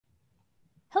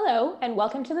Hello, and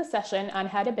welcome to the session on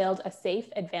how to build a safe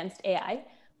advanced AI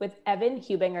with Evan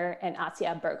Hubinger and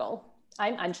Asya Bergal.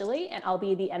 I'm Anjali, and I'll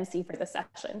be the MC for the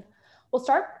session. We'll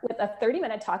start with a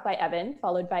 30-minute talk by Evan,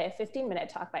 followed by a 15-minute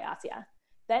talk by Asya.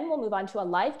 Then we'll move on to a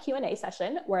live Q&A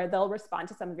session where they'll respond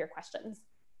to some of your questions.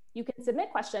 You can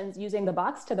submit questions using the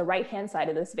box to the right-hand side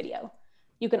of this video.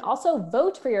 You can also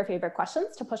vote for your favorite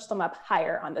questions to push them up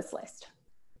higher on this list.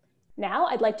 Now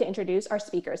I'd like to introduce our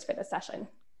speakers for the session.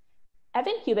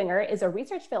 Evan Hubinger is a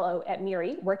research fellow at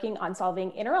MIRI working on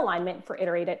solving inner alignment for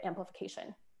iterated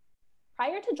amplification.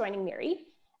 Prior to joining MIRI,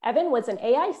 Evan was an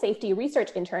AI safety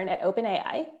research intern at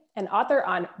OpenAI, an author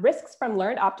on risks from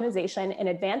learned optimization in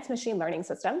advanced machine learning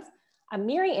systems, a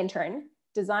MIRI intern,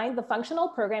 designed the functional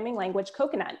programming language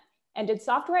Coconut, and did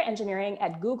software engineering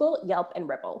at Google, Yelp, and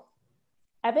Ripple.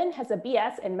 Evan has a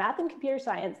BS in math and computer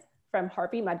science from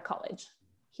Harvey Mudd College.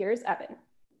 Here's Evan.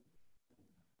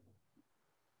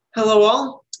 Hello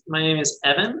all, my name is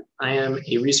Evan. I am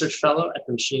a research fellow at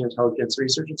the Machine Intelligence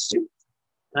Research Institute.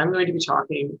 And I'm going to be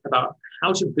talking about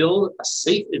how to build a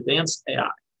safe advanced AI.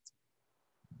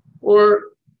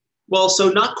 So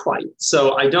not quite.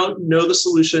 So I don't know the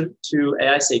solution to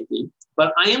AI safety,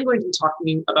 but I am going to be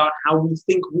talking about how we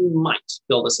think we might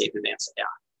build a safe advanced AI.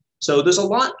 So there's a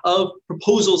lot of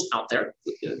proposals out there,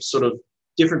 sort of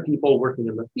different people working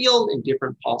in the field and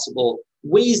different possible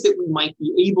ways that we might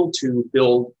be able to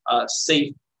build a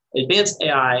safe, advanced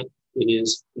AI that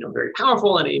is, very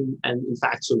powerful and in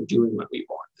fact, sort of doing what we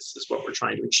want. This is what we're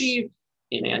trying to achieve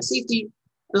in AI safety.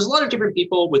 There's a lot of different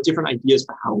people with different ideas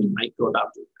for how we might go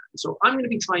about doing that. So I'm going to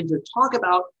be trying to talk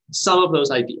about some of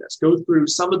those ideas, go through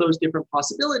some of those different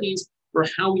possibilities for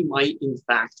how we might, in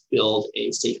fact, build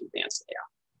a safe, advanced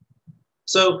AI.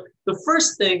 So the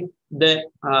first thing that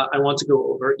I want to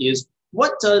go over is,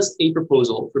 what does a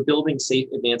proposal for building safe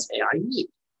advanced AI need?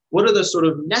 What are the sort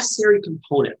of necessary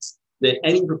components that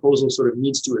any proposal sort of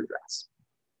needs to address?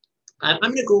 I'm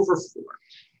going to go over 4.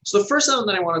 So the first one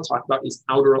that I want to talk about is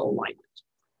outer alignment.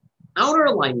 Outer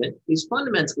alignment is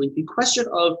fundamentally the question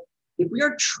of, if we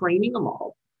are training a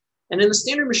model, and in the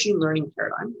standard machine learning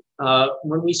paradigm,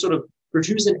 when we sort of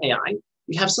produce an AI,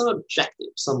 we have some objective,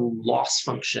 some loss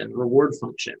function, reward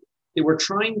function, that we're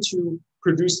trying to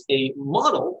produce a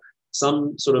model,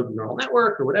 some sort of neural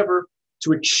network or whatever,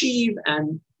 to achieve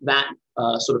and that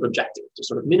sort of objective, to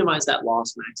sort of minimize that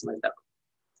loss, maximize that.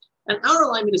 And outer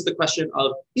alignment is the question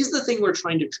of, is the thing we're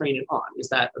trying to train it on, is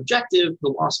that objective, the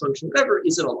loss function, whatever,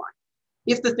 is it aligned?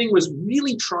 If the thing was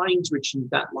really trying to achieve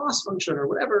that loss function or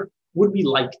whatever, would we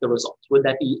like the result? Would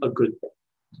that be a good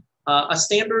thing? A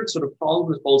standard sort of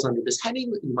problem that falls under this heading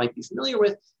that you might be familiar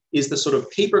with is the sort of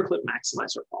paperclip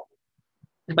maximizer problem.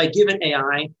 If I give an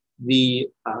AI the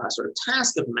sort of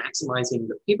task of maximizing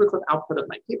the paperclip output of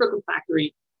my paperclip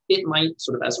factory, it might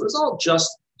sort of, as a result,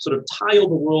 just sort of tile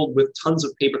the world with tons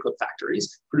of paperclip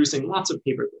factories, producing lots of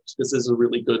paperclips. This is a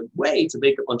really good way to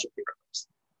make a bunch of paperclips.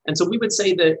 And so we would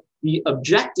say that the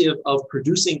objective of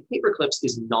producing paperclips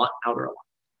is not outer alignment.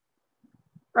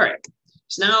 All right,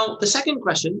 so now the second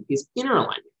question is inner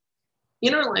alignment.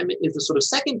 Inner alignment is the sort of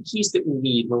second piece that we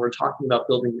need when we're talking about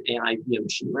building an AI via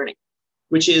machine learning,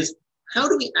 which is, how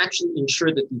do we actually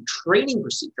ensure that the training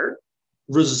procedure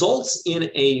results in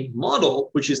a model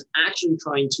which is actually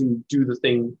trying to do the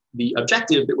thing, the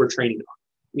objective that we're training on?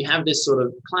 We have this sort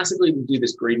of, classically, we do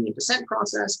this gradient descent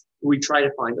process, where we try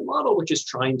to find a model which is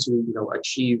trying to,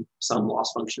 achieve some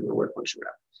loss function, reward function,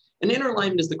 whatever. And inner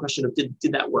alignment is the question of, did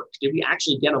that work? Did we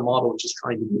actually get a model which is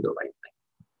trying to do the right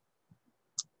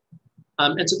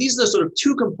thing? And so these are the sort of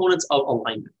 2 components of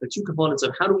alignment, the 2 components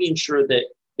of how do we ensure that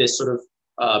this sort of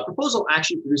proposal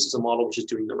actually produces a model which is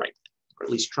doing the right thing, or at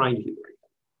least trying to do the right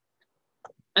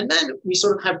thing. And then we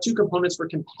sort of have 2 components for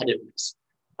competitiveness,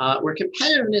 where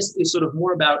competitiveness is sort of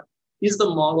more about, is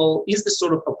this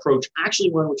sort of approach actually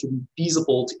one which would be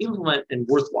feasible to implement and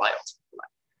worthwhile to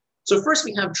implement? So first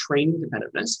we have training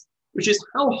competitiveness, which is,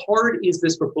 how hard is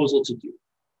this proposal to do?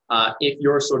 If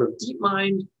you're sort of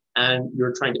DeepMind and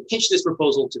you're trying to pitch this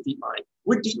proposal to DeepMind,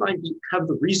 would DeepMind have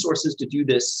the resources to do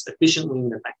this efficiently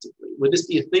and effectively? Would this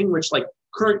be a thing which, like,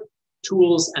 current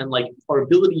tools and like our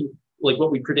ability, like what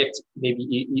we predict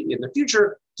maybe in the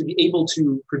future, to be able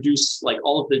to produce like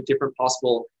all of the different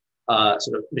possible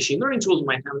sort of machine learning tools we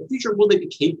might have in the future, will they be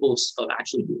capable of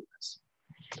actually doing this?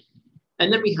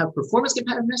 And then we have performance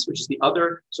competitiveness, which is the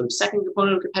other sort of second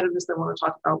component of competitiveness that I want to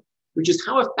talk about, which is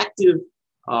how effective,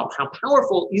 how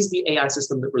powerful is the AI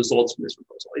system that results from this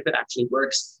proposal? If it actually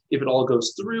works, if it all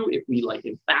goes through, if we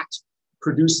in fact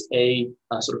produce a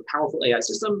sort of powerful AI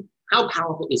system, how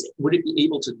powerful is it? Would it be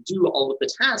able to do all of the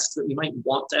tasks that we might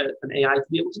want an AI to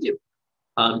be able to do?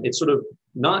 It's sort of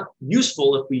not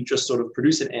useful if we just sort of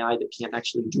produce an AI that can't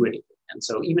actually do anything. And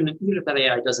so even if that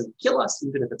AI doesn't kill us,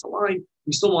 even if it's alive,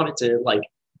 we still want it to like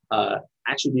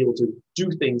actually be able to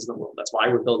do things in the world. That's why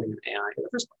we're building an AI in the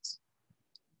first place.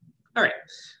 All right,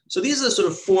 so these are the sort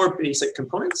of 4 basic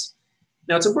components.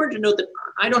 Now it's important to note that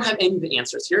I don't have any of the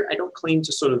answers here. I don't claim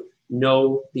to sort of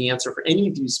know the answer for any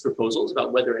of these proposals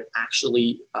about whether it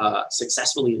actually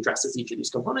successfully addresses each of these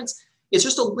components. It's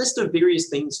just a list of various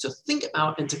things to think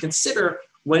about and to consider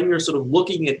when you're sort of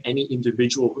looking at any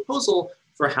individual proposal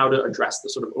for how to address the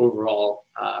sort of overall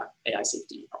AI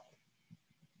safety problem.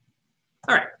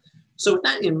 All right, so with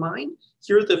that in mind,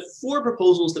 here are the 4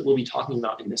 proposals that we'll be talking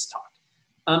about in this talk.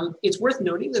 It's worth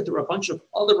noting that there are a bunch of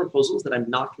other proposals that I'm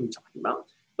not going to be talking about,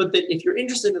 but that if you're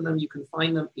interested in them, you can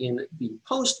find them in the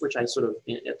post, which I sort of,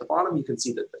 at the bottom, you can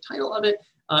see that the title of it,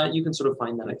 you can sort of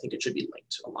find that. I think it should be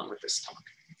linked along with this talk.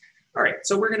 All right,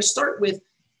 so we're going to start with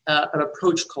an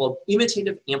approach called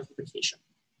imitative amplification.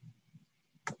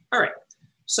 All right,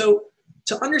 so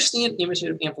to understand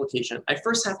imitative amplification, I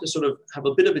first have to sort of have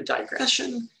a bit of a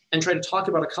digression and try to talk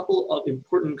about a couple of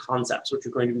important concepts which are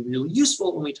going to be really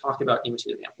useful when we talk about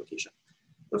imitative amplification.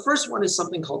 The first one is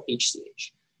something called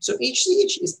HCH. So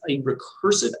HCH is a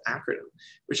recursive acronym,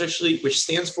 which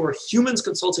stands for Humans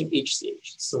Consulting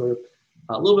HCH. So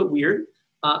a little bit weird.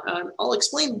 And I'll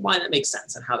explain why that makes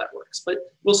sense and how that works. But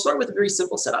we'll start with a very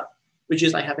simple setup, which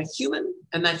is I have a human,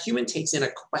 and that human takes in a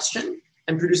question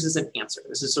and produces an answer.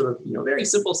 This is sort of very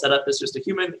simple setup. It's just a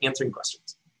human answering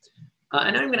questions.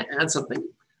 And now I'm going to add something.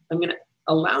 I'm going to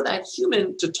allow that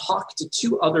human to talk to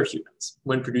 2 other humans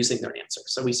when producing their answer.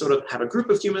 So we sort of have a group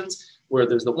of humans where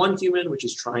there's the one human which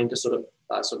is trying to sort of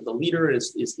the leader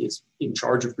is in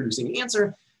charge of producing the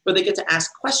answer, but they get to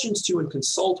ask questions to and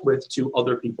consult with 2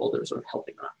 other people that are sort of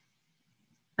helping them out.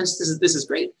 And so this is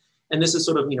great. And this is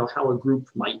sort of how a group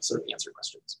might sort of answer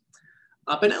questions.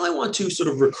 But now I want to sort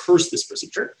of recurse this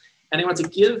procedure, and I want to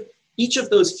give each of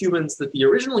those humans that the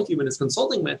original human is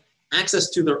consulting with access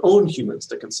to their own humans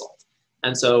to consult.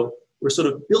 And so we're sort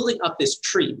of building up this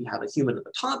tree. We have a human at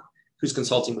the top who's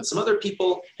consulting with some other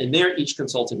people, and they're each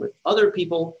consulting with other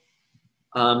people,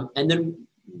 and then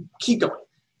keep going.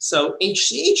 So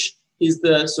HCH is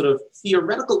the sort of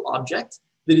theoretical object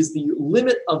that is the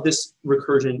limit of this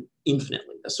recursion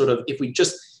infinitely. The sort of, if we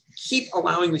just keep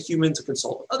allowing the human to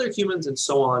consult with other humans and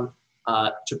so on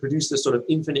to produce this sort of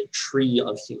infinite tree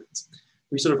of humans.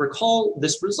 We sort of recall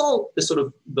this result, this sort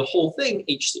of the whole thing,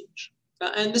 HCH.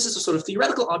 And this is a sort of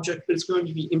theoretical object, but it's going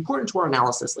to be important to our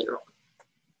analysis later on.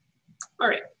 All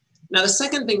right, now the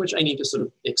second thing which I need to sort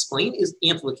of explain is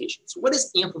amplification. So what is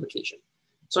amplification?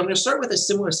 So I'm going to start with a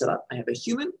similar setup. I have a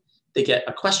human, they get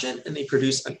a question, and they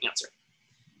produce an answer.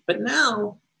 But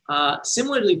now,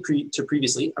 similarly to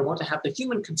previously, I want to have the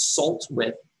human consult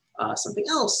with something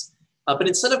else. But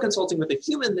instead of consulting with a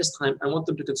human this time, I want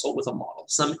them to consult with a model,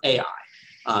 some AI.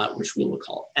 Which we will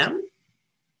call M.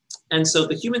 And so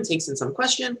the human takes in some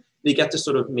question, they get to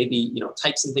sort of maybe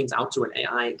type some things out to an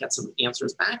AI, get some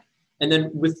answers back, and then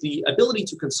with the ability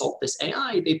to consult this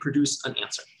AI, they produce an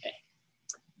answer. Okay.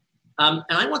 And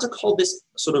I want to call this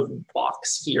sort of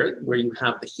box here, where you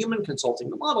have the human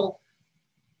consulting the model,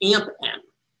 amp M,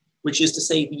 which is to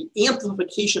say the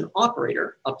amplification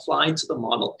operator applied to the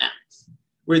model M,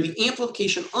 where the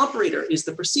amplification operator is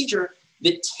the procedure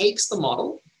that takes the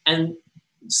model and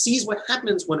sees what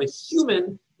happens when a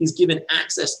human is given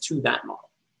access to that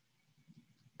model.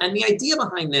 And the idea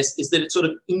behind this is that it sort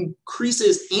of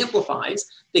amplifies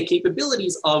the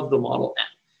capabilities of the model M,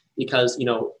 because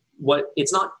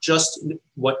it's not just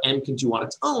what M can do on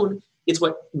its own, it's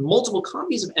what multiple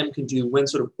copies of M can do when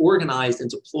sort of organized and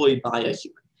deployed by a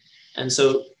human. And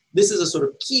so this is a sort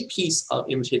of key piece of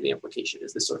imitative amplification,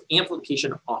 is this sort of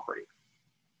amplification operator.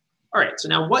 All right, so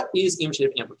now what is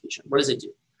imitative amplification? What does it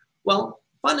do? Well,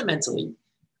 fundamentally,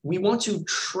 we want to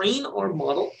train our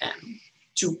model M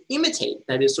to imitate,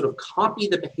 that is sort of copy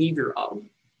the behavior of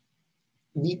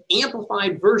the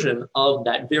amplified version of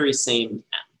that very same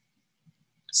M.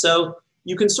 So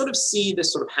you can sort of see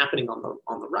this sort of happening on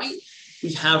the right.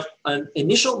 We have an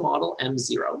initial model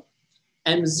M0.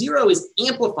 M0 is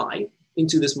amplified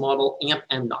into this model amp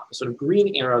M0. The sort of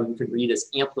green arrow you could read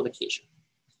as amplification.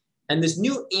 And this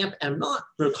new amp M0,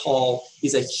 recall,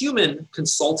 is a human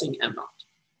consulting M0.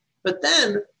 But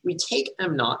then we take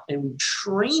M0 and we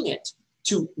train it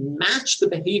to match the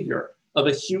behavior of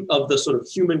the sort of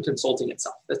human consulting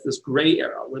itself. That's this gray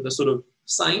arrow, where the sort of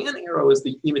cyan arrow is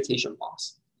the imitation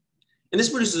loss. And this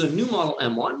produces a new model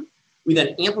M1. We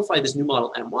then amplify this new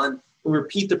model M1 and we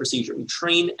repeat the procedure. We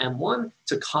train M1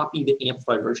 to copy the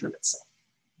amplified version of itself.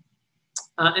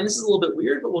 And this is a little bit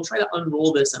weird, but we'll try to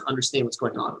unroll this and understand what's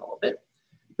going on a little bit.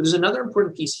 But there's another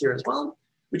important piece here as well,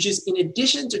 which is in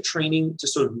addition to training to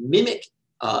sort of mimic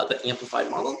the amplified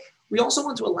model, we also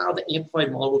want to allow the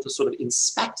amplified model to sort of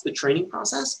inspect the training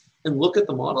process and look at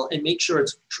the model and make sure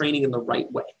it's training in the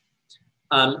right way.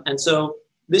 And so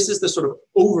this is the sort of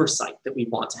oversight that we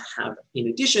want to have in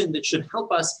addition that should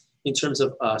help us in terms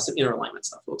of some inner alignment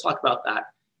stuff. We'll talk about that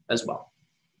as well.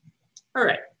 All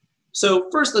right. So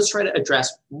first, let's try to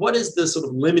address what is the sort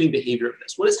of limiting behavior of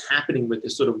this? What is happening with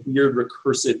this sort of weird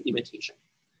recursive imitation?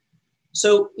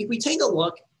 So if we take a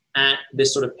look at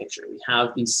this sort of picture, we have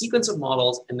these sequence of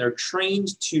models and they're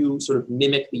trained to sort of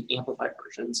mimic the amplified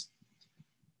versions.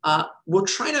 We'll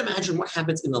try to imagine what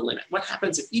happens in the limit. What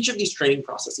happens if each of these training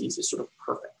processes is sort of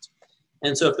perfect?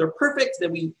 And so if they're perfect,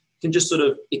 then we can just sort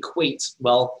of equate,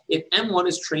 well, if M1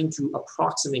 is trained to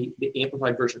approximate the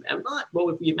amplified version of M0, well,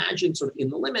 if we imagine sort of in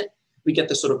the limit, we get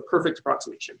this sort of perfect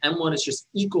approximation. M1 is just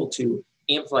equal to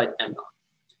amplified M0.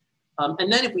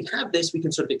 And then if we have this, we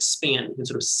can sort of expand. We can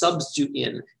sort of substitute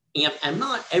in amp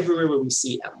M0 everywhere where we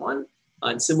see M1,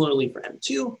 and similarly for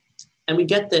M2. And we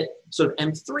get that sort of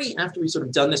M3, after we've sort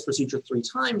of done this procedure 3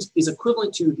 times, is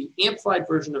equivalent to the amplified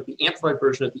version of the amplified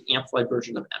version of the amplified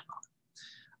version of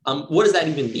M0. What does that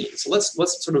even mean? So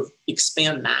let's sort of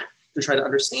expand that to try to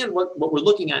understand what we're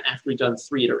looking at after we've done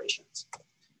 3 iterations.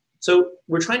 So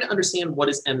we're trying to understand what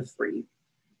is M3.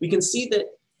 We can see that,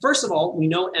 first of all, we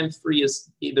know M3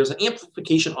 is, there's an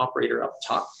amplification operator up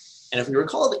top. And if we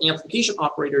recall, the amplification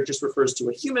operator just refers to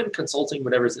a human consulting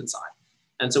whatever's inside.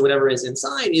 And so whatever is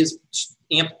inside is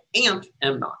amp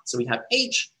M0. So we have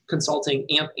H consulting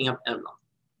amp M0.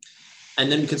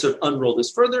 And then we can sort of unroll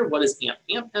this further. What is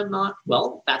amp M0?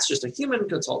 Well, that's just a human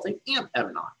consulting amp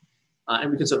M0.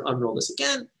 And we can sort of unroll this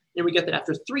again. And we get that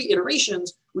after 3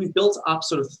 iterations, we've built up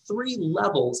sort of 3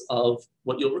 levels of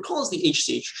what you'll recall is the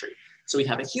HCH tree. So we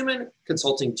have a human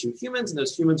consulting 2 humans, and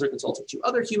those humans are consulting 2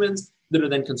 other humans that are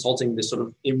then consulting this sort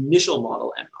of initial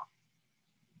model M0.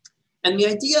 And the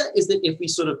idea is that if we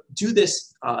sort of do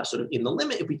this sort of in the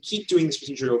limit, if we keep doing this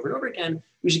procedure over and over again,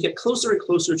 we should get closer and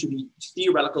closer to the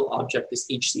theoretical object, this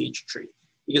HCH tree,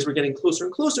 because we're getting closer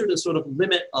and closer to the sort of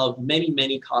limit of many,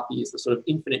 many copies, the sort of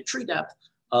infinite tree depth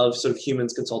of sort of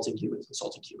humans, consulting humans, and so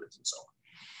on.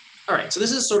 All right, so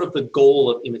this is sort of the goal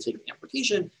of imitative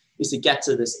amplification, is to get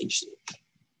to this HCH.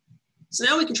 So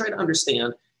now we can try to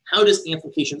understand how does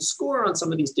amplification score on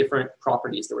some of these different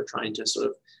properties that we're trying to sort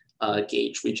of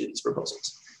gauge for each of these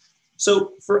proposals.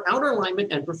 So for outer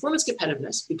alignment and performance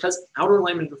competitiveness, because outer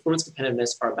alignment and performance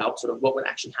competitiveness are about sort of what would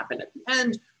actually happen at the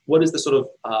end, what is the sort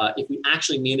of, if we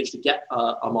actually manage to get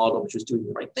a model which was doing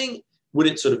the right thing, would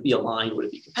it sort of be aligned, would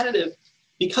it be competitive?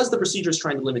 Because the procedure is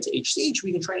trying to limit to HCH,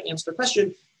 we can try to answer the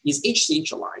question, is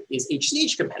HCH aligned? Is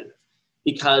HCH competitive?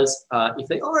 Because if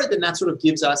they are, then that sort of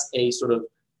gives us a sort of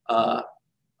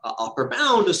upper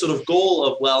bound, a sort of goal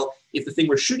of, well, if the thing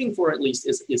we're shooting for at least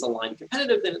is aligned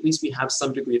competitive, then at least we have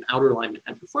some degree of outer alignment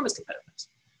and performance competitiveness.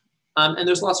 And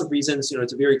there's lots of reasons,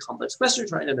 it's a very complex question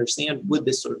trying to understand, would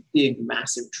this sort of big,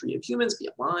 massive tree of humans be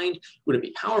aligned? Would it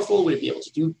be powerful? Would it be able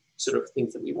to do sort of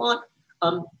things that we want?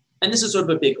 And this is sort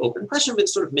of a big open question, but it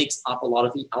sort of makes up a lot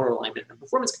of the outer alignment and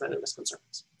performance competitiveness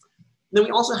concerns. And then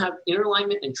we also have inner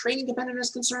alignment and training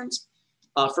competitiveness concerns.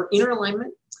 For inner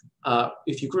alignment,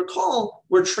 if you can recall,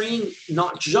 we're training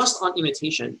not just on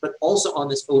imitation, but also on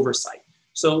this oversight.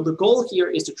 So the goal here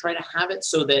is to try to have it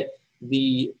so that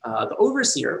the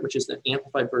overseer, which is the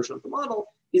amplified version of the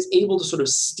model, is able to sort of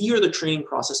steer the training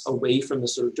process away from the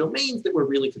sort of domains that we're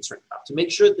really concerned about, to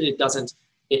make sure that it doesn't,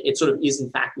 it sort of is in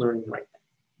fact learning the right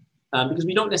thing. Because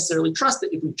we don't necessarily trust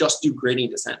that if we just do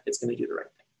gradient descent, it's going to do the right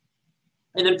thing.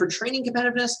 And then for training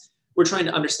competitiveness, we're trying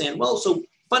to understand, well, so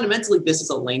fundamentally, this is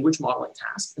a language modeling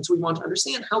task. And so we want to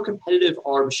understand how competitive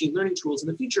are machine learning tools in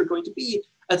the future going to be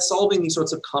at solving these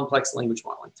sorts of complex language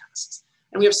modeling tasks.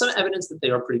 And we have some evidence that they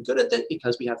are pretty good at it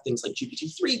because we have things like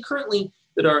GPT-3 currently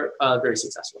that are very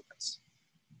successful at this.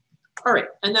 All right,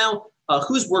 and now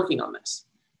who's working on this?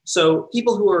 So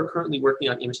people who are currently working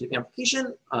on imitative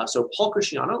amplification, so Paul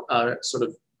Cristiano sort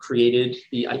of created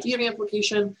the idea of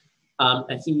amplification,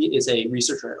 and he is a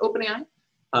researcher at OpenAI.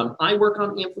 I work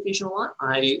on amplification a lot.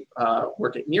 I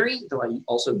work at MIRI, though I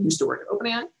also used to work at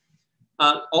OpenAI.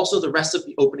 Also the rest of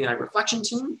the OpenAI reflection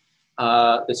team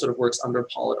that sort of works under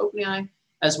Paul at OpenAI,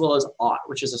 as well as OTT,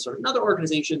 which is a sort of another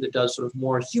organization that does sort of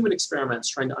more human experiments,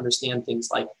 trying to understand things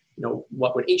like,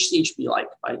 what would HCH be like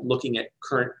by looking at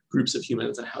current groups of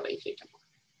humans and how they can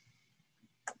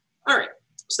work. All right,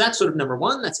 so that's sort of number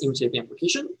 1, that's imitative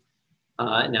amplification.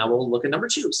 Now we'll look at number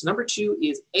 2. So number 2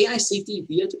 is AI safety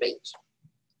via debate.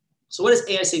 So what is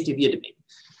AI safety via debate?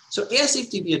 So AI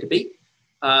safety via debate,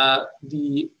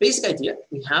 the basic idea,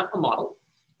 we have a model,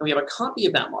 and we have a copy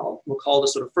of that model. We'll call the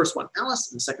sort of first one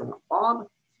Alice and the second one Bob.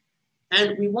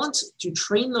 And we want to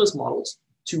train those models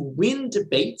to win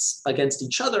debates against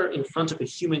each other in front of a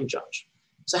human judge.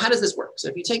 So how does this work? So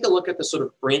if you take a look at the sort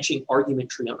of branching argument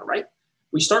tree on the right,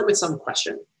 we start with some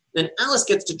question. Then Alice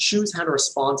gets to choose how to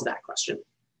respond to that question.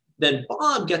 Then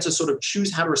Bob gets to sort of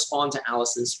choose how to respond to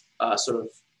Alice's sort of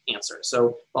answer.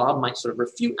 So Bob might sort of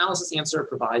refute Alice's answer,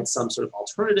 provide some sort of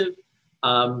alternative,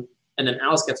 and then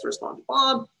Alice gets to respond to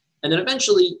Bob. And then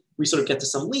eventually we sort of get to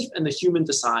some leaf and the human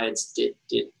decides,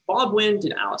 did Bob win,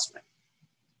 did Alice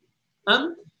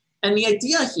win? And the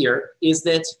idea here is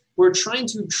that we're trying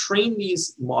to train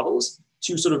these models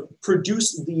to sort of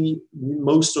produce the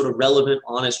most sort of relevant,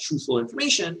 honest, truthful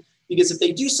information, because if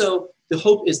they do so, the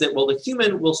hope is that, well, the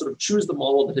human will sort of choose the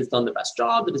model that has done the best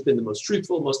job, that has been the most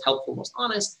truthful, most helpful, most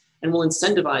honest, and will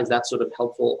incentivize that sort of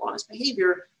helpful, honest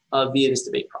behavior via this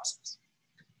debate process.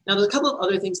 Now, there's a couple of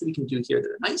other things that we can do here that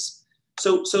are nice.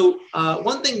 So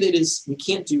one thing that is we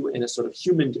can't do in a sort of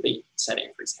human debate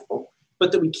setting, for example,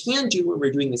 but that we can do when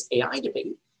we're doing this AI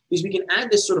debate is we can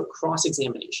add this sort of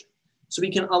cross-examination. So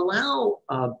we can allow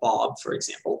Bob, for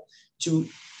example, to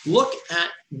look at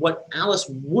what Alice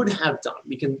would have done.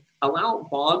 We can allow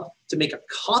Bob to make a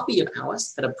copy of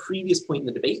Alice at a previous point in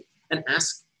the debate and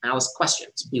ask Alice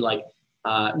questions. Be like,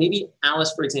 maybe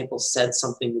Alice, for example, said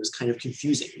something that was kind of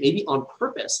confusing. Maybe on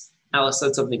purpose, Alice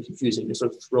said something confusing to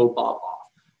sort of throw Bob off.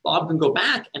 Bob can go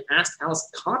back and ask Alice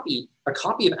a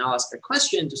copy of Alice a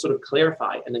question to sort of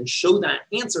clarify and then show that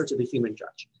answer to the human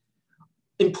judge.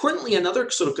 Importantly, another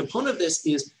sort of component of this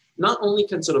is not only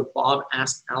can sort of Bob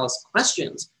ask Alice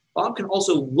questions, Bob can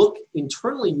also look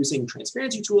internally using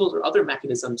transparency tools or other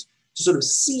mechanisms to sort of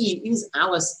see, is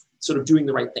Alice sort of doing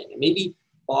the right thing? And maybe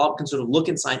Bob can sort of look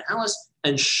inside Alice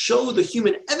and show the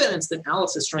human evidence that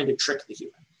Alice is trying to trick the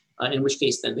human, in which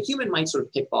case then the human might sort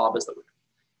of pick Bob as the winner.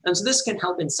 And so this can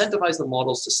help incentivize the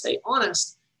models to stay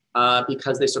honest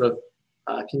because they sort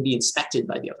of can be inspected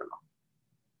by the other model.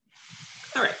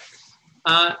 All right.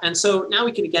 And so now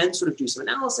we can again sort of do some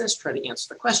analysis, try to answer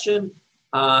the question,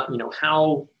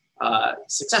 how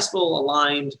successful,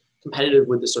 aligned, competitive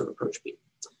would this sort of approach be?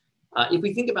 If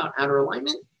we think about outer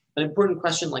alignment, an important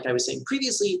question, like I was saying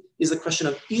previously, is the question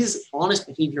of, is honest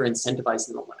behavior incentivized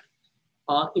in the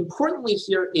limit? Importantly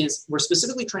here is we're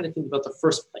specifically trying to think about the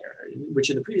first player, which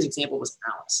in the previous example was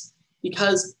Alice,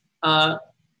 because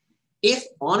if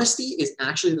honesty is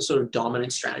actually the sort of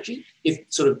dominant strategy, if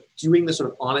sort of doing the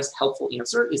sort of honest, helpful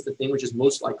answer is the thing which is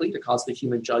most likely to cause the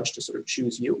human judge to sort of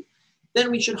choose you, then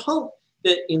we should hope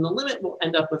that in the limit we'll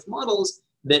end up with models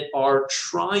that are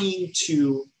trying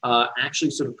to actually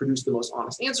sort of produce the most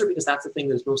honest answer, because that's the thing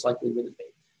that's most likely to win the debate.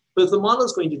 But if the model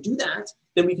is going to do that,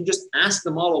 then we can just ask the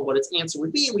model what its answer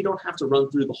would be, and we don't have to run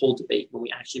through the whole debate when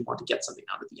we actually want to get something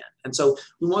out at the end. And so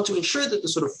we want to ensure that the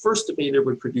sort of first debater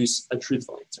would produce a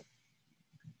truthful answer.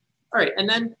 All right, and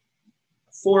then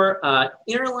for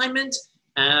inner alignment,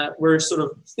 we're sort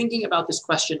of thinking about this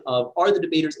question of, are the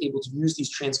debaters able to use these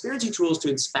transparency tools to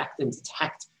inspect and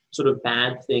detect sort of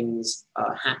bad things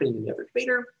happening in the other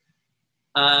debater?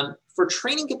 For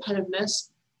training competitiveness,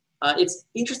 it's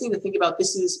interesting to think about,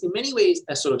 this is in many ways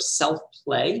a sort of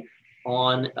self-play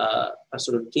on a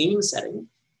sort of game setting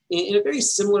in a very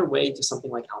similar way to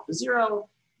something like AlphaZero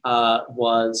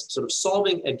was sort of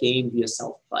solving a game via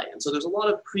self-play. And so there's a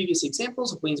lot of previous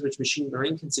examples of ways in which machine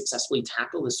learning can successfully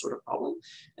tackle this sort of problem.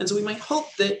 And so we might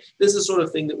hope that this is the sort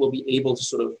of thing that we'll be able to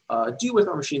sort of do with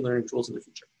our machine learning tools in the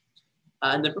future.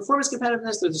 And then performance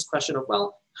competitiveness, there's this question of,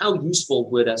 well, how useful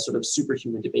would a sort of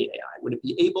superhuman debate AI? Would it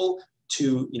be able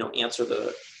to answer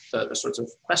the sorts of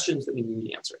questions that we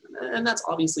need answered? And that's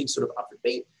obviously sort of up for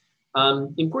debate.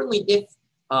 Importantly, if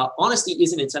honesty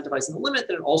isn't incentivized in the limit,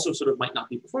 then it also sort of might not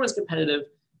be performance competitive,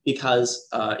 because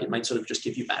it might sort of just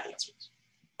give you bad answers.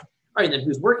 All right, then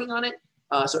who's working on it?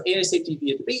 So AI safety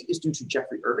via debate is due to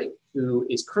Jeffrey Irving, who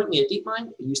is currently at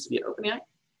DeepMind. He used to be at OpenAI.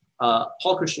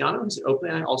 Paul Cristiano, who's at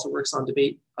OpenAI, also works on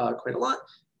debate quite a lot,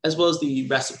 as well as the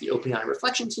rest of the OpenAI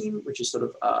reflection team, which is sort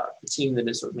of the team that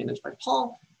is sort of managed by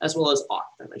Paul, as well as Auth,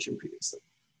 that I mentioned previously.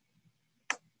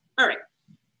 All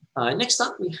right, next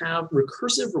up we have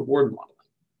recursive reward modeling.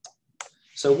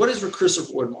 So what is recursive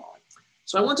reward modeling?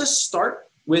 So I want to start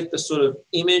with the sort of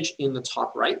image in the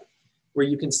top right, where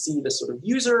you can see the sort of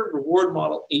user, reward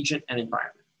model, agent, and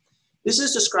environment. This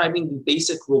is describing the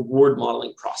basic reward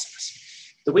modeling process.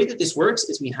 The way that this works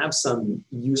is we have some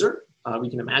user. We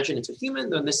can imagine it's a human,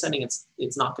 though in this setting it's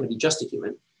not going to be just a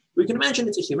human. We can imagine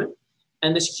it's a human,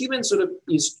 and this human sort of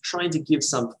is trying to give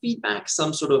some feedback,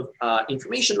 some sort of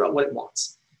information about what it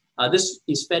wants. This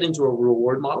is fed into a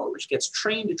reward model, which gets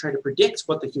trained to try to predict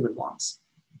what the human wants.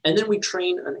 And then we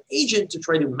train an agent to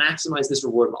try to maximize this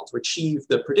reward model to achieve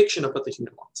the prediction of what the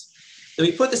human wants. Then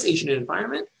we put this agent in an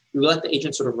environment, we let the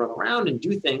agent sort of run around and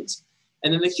do things.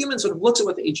 And then the human sort of looks at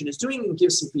what the agent is doing and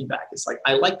gives some feedback. It's like,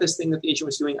 I like this thing that the agent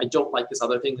was doing. I don't like this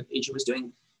other thing that the agent was doing.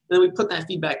 And then we put that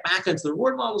feedback back into the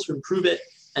reward models to improve it.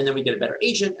 And then we get a better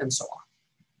agent and so on.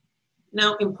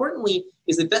 Now, importantly,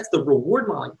 is that that's the reward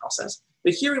modeling process.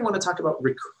 But here we want to talk about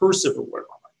recursive reward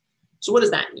modeling. So what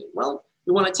does that mean? Well,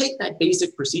 we want to take that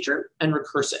basic procedure and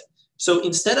recurse it. So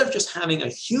instead of just having a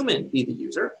human be the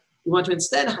user, we want to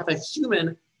instead have a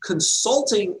human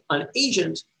consulting an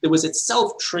agent that was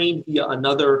itself trained via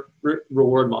another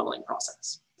reward modeling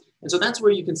process. And so that's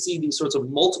where you can see these sorts of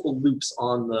multiple loops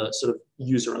on the sort of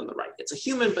user on the right. It's a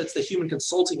human, but it's the human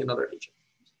consulting another agent.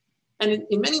 And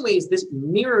in many ways, this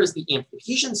mirrors the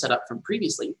amplification setup from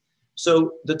previously.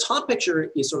 So the top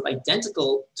picture is sort of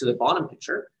identical to the bottom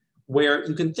picture, where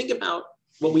you can think about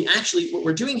what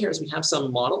we're doing here is we have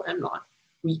some model M naught.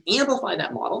 We amplify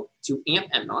that model to amp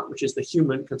M naught, which is the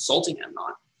human consulting M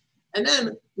naught. And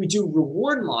then we do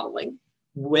reward modeling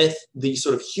with the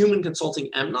sort of human consulting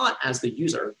M naught as the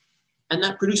user. And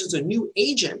that produces a new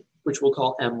agent, which we'll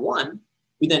call M1.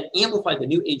 We then amplify the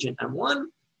new agent M1,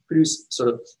 produce sort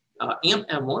of amp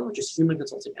M1, which is human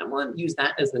consulting M1, use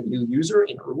that as the new user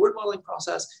in a reward modeling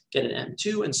process, get an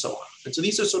M2, and so on. And so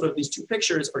these are sort of, these two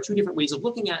pictures are two different ways of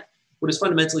looking at what is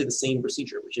fundamentally the same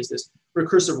procedure, which is this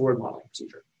recursive reward modeling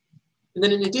procedure. And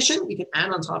then in addition, we can add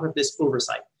on top of this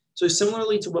oversight. So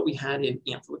similarly to what we had in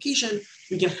amplification,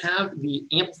 we can have the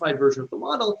amplified version of the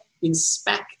model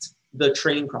inspect the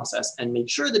training process and make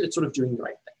sure that it's sort of doing the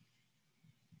right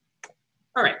thing.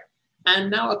 All right.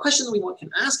 And now a question that we can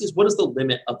ask is, what is the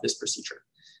limit of this procedure?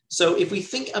 So if we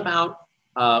think about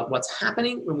what's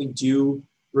happening when we do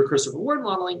recursive reward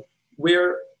modeling,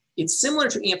 where it's similar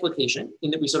to amplification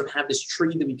in that we sort of have this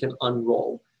tree that we can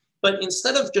unroll, but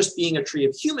instead of just being a tree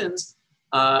of humans,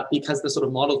 because the sort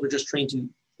of models were just trained to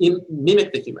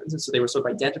mimic the humans, and so they were sort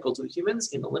of identical to the humans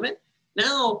in the limit,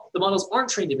 now the models aren't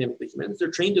trained to mimic the humans,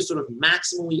 they're trained to sort of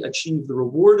maximally achieve the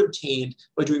reward obtained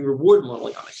by doing reward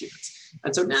modeling on the humans.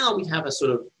 And so now we have a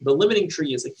sort of, the limiting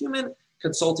tree is a human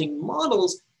consulting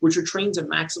models, which are trained to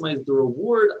maximize the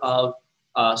reward of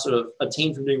sort of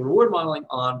obtained from doing reward modeling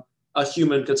on a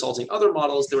human consulting other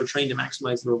models that were trained to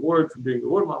maximize the reward from doing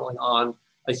reward modeling on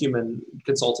a human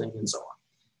consulting and so on.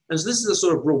 And so this is a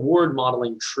sort of reward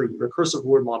modeling tree, recursive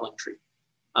reward modeling tree,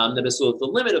 that is sort of the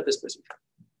limit of this procedure.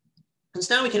 And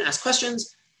so now we can ask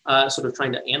questions, sort of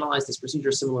trying to analyze this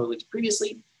procedure similarly to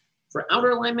previously. For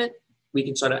outer alignment, we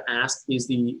can sort of ask,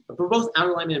 for both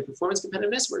outer alignment and performance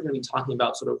competitiveness, we're going to be talking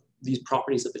about sort of these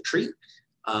properties of the tree.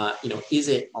 Is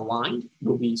it aligned?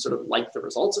 Will we sort of like the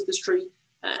results of this tree?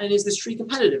 And is this tree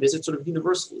competitive? Is it sort of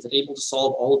universal? Is it able to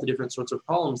solve all of the different sorts of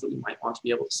problems that we might want to be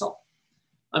able to solve?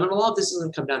 And a lot of this is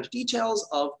going to come down to details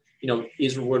of,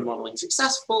 is reward modeling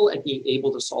successful at being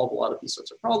able to solve a lot of these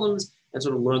sorts of problems and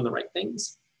sort of learn the right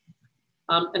things.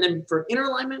 And then for inner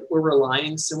alignment, we're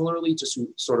relying similarly to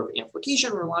sort of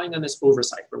amplification, we're relying on this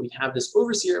oversight where we have this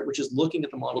overseer, which is looking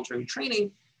at the model during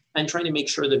training and trying to make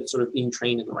sure that it's sort of being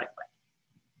trained in the right way.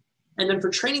 And then for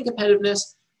training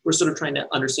competitiveness, we're sort of trying to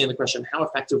understand the question, how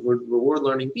effective would reward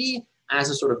learning be as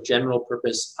a sort of general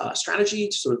purpose strategy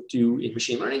to sort of do in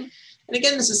machine learning? And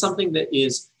again, this is something that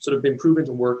is sort of been proven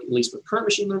to work, at least with current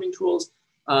machine learning tools.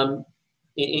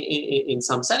 In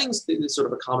some settings, it's sort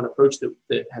of a common approach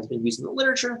that has been used in the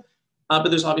literature, but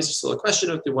there's obviously still a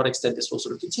question of to what extent this will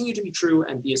sort of continue to be true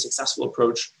and be a successful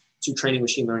approach to training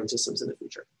machine learning systems in the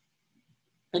future.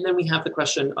 And then we have the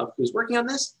question of who's working on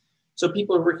this. So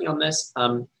people are working on this.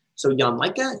 So Jan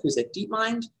Leike, who's at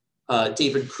DeepMind,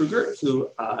 David Kruger, who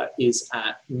is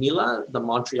at MILA, the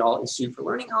Montreal Institute for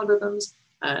Learning Algorithms,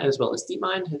 as well as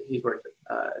DeepMind. He's worked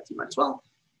at DeepMind as well.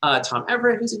 Tom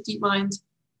Everett, who's at DeepMind.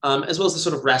 As well as the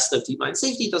sort of rest of DeepMind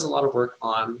Safety does a lot of work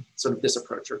on sort of this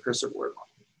approach, recursive reward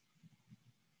modeling.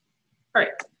 All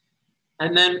right,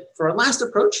 and then for our last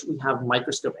approach, we have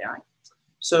microscope AI.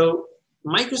 So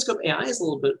microscope AI is a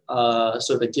little bit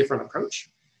sort of a different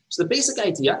approach. So the basic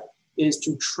idea is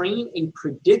to train a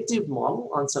predictive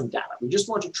model on some data. We just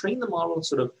want to train the model to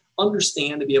sort of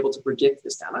understand and be able to predict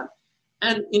this data.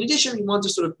 And in addition, we want to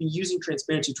sort of be using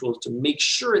transparency tools to make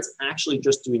sure it's actually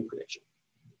just doing prediction.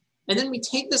 And then we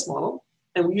take this model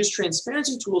and we use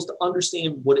transparency tools to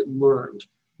understand what it learned,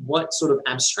 what sort of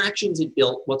abstractions it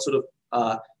built, what sort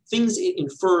of things it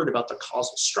inferred about the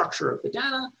causal structure of the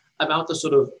data, about the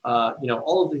sort of,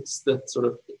 all of the sort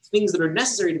of things that are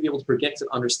necessary to be able to predict and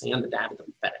understand the data that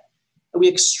we fed it. And we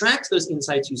extract those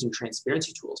insights using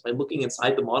transparency tools by looking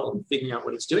inside the model and figuring out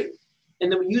what it's doing.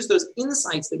 And then we use those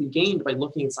insights that we gained by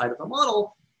looking inside of the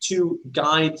model to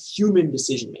guide human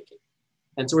decision-making.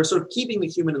 And so we're sort of keeping the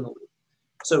human in the loop.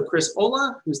 So Chris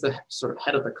Olah, who's the sort of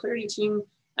head of the Clarity team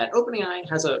at OpenAI,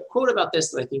 has a quote about this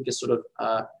that I think is sort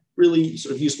of really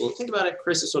sort of useful to think about it.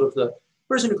 Chris is sort of the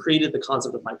person who created the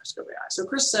concept of microscope AI. So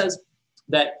Chris says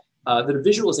that the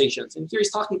visualizations, and here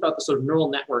he's talking about the sort of neural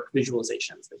network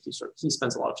visualizations that he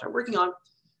spends a lot of time working on.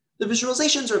 The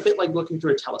visualizations are a bit like looking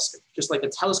through a telescope. Just like a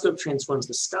telescope transforms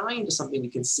the sky into something we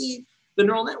can see, the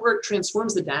neural network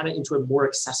transforms the data into a more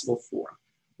accessible form.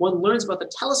 One learns about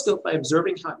the telescope by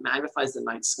observing how it magnifies the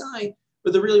night sky,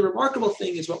 but the really remarkable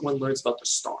thing is what one learns about the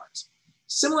stars.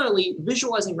 Similarly,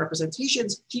 visualizing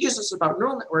representations teaches us about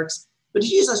neural networks, but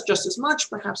teaches us just as much,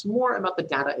 perhaps more, about the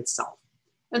data itself.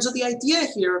 And so the idea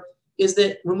here is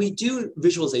that when we do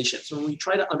visualizations, when we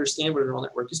try to understand what a neural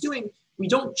network is doing, we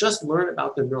don't just learn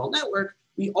about the neural network,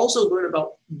 we also learn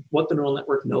about what the neural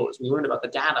network knows. We learn about the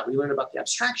data, we learn about the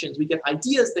abstractions, we get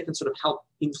ideas that can sort of help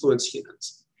influence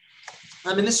humans.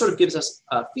 And this sort of gives us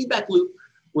a feedback loop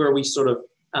where we sort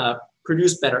of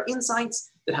produce better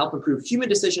insights that help improve human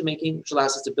decision-making, which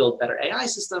allows us to build better AI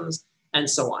systems, and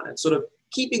so on. And sort of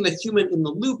keeping the human in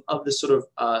the loop of this sort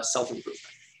of self-improvement.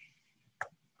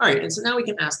 All right, and so now we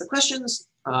can ask the questions,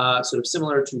 sort of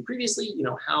similar to previously,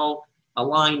 how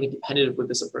aligned and competitive would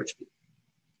this approach be?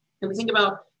 And we think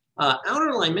about outer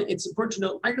alignment. It's important to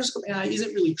note microscope AI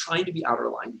isn't really trying to be outer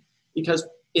aligned because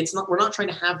we're not trying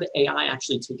to have the AI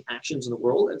actually take actions in the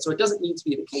world. And so it doesn't need to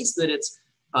be the case that its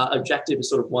objective is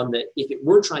sort of one that if it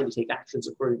were trying to take actions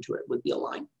according to it would be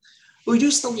aligned. But we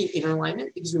do still need inner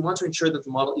alignment because we want to ensure that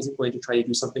the model isn't going to try to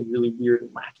do something really weird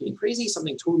and wacky and crazy,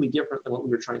 something totally different than what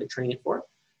we were trying to train it for.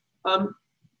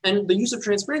 And the use of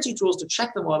transparency tools to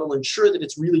check the model and ensure that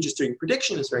it's really just doing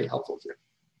prediction is very helpful here.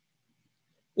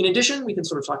 In addition, we can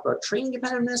sort of talk about training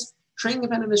competitiveness. Training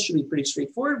competitiveness should be pretty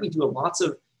straightforward. We do lots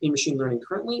of, in machine learning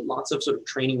currently, lots of sort of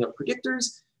training of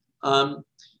predictors.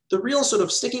 The real sort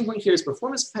of sticking point here is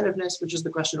performance competitiveness, which is the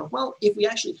question of, well, if we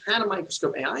actually had a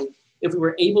microscope AI, if we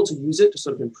were able to use it to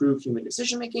sort of improve human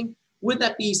decision-making, would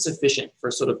that be sufficient for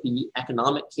sort of the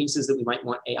economic cases that we might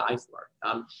want AI for?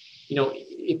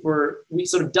 If we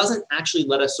sort of doesn't actually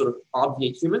let us sort of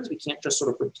obviate humans, we can't just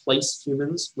sort of replace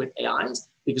humans with AIs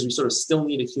because we sort of still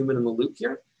need a human in the loop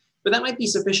here. But that might be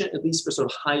sufficient at least for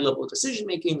sort of high-level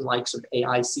decision-making like sort of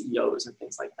AI CEOs and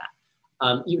things like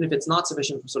that. Even if it's not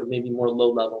sufficient for sort of maybe more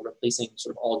low-level replacing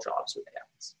sort of all jobs with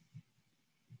AIs.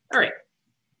 All right,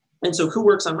 and so who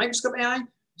works on microscope AI?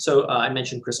 So I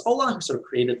mentioned Chris Olah, who sort of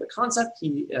created the concept.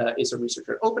 He is a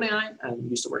researcher at OpenAI and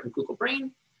used to work in Google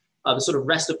Brain. The sort of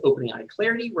rest of OpenAI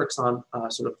Clarity works on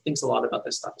sort of thinks a lot about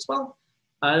this stuff as well,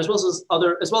 as well as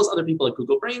other people at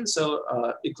Google Brain.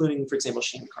 So including, for example,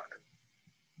 Shane Carter.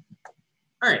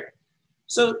 All right,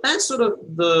 so that's sort of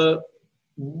the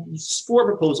 4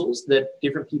 proposals that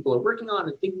different people are working on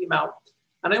and thinking about.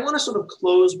 And I want to sort of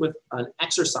close with an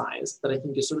exercise that I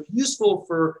think is sort of useful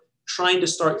for trying to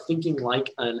start thinking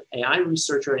like an AI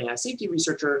researcher, an AI safety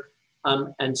researcher,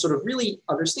 and sort of really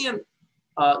understand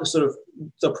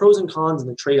the pros and cons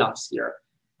and the trade-offs here.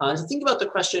 To think about the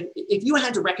question, if you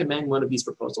had to recommend one of these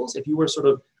proposals, if you were sort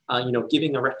of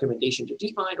giving a recommendation to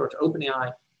DeepMind or to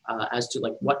OpenAI as to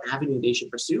like what avenue they should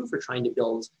pursue for trying to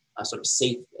build a sort of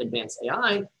safe advanced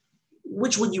AI,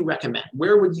 which would you recommend?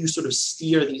 Where would you sort of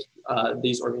steer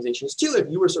these organizations to if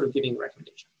you were sort of giving a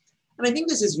recommendation? And I think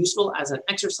this is useful as an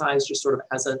exercise, just sort of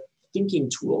as a thinking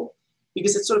tool,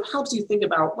 because it sort of helps you think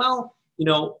about, well,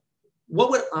 what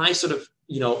would I sort of,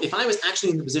 if I was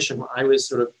actually in the position where I was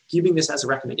sort of giving this as a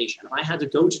recommendation, if I had to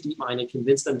go to DeepMind and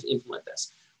convince them to implement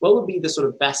this, what would be the sort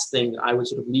of best thing that I would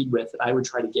sort of lead with that I would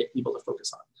try to get people to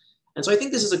focus on? And so I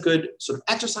think this is a good sort of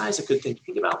exercise, a good thing to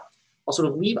think about. I'll sort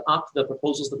of leave up the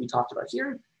proposals that we talked about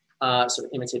here, sort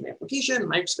of imitative amplification,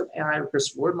 microscope AI,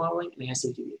 recursive word modeling, and AI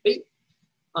safety debate.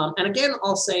 And again,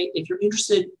 I'll say, if you're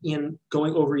interested in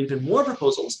going over even more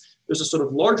proposals, there's a sort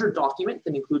of larger document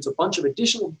that includes a bunch of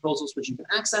additional proposals which you can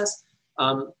access.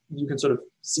 You can sort of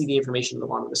see the information at the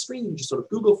bottom of the screen. You can just sort of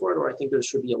Google for it, or I think there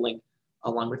should be a link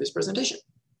along with this presentation.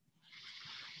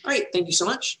 All right, thank you so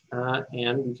much.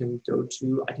 And we can go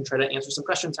to, I can try to answer some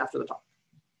questions after the talk.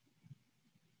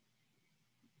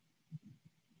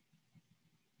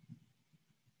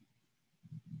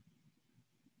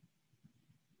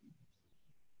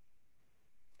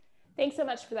 Thanks so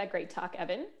much for that great talk,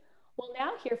 Evan. We'll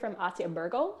now hear from Asya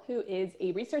Bergal, who is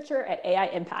a researcher at AI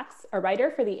Impacts, a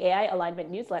writer for the AI Alignment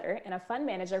newsletter, and a fund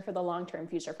manager for the Long-Term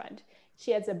Future Fund.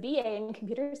 She has a BA in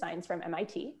computer science from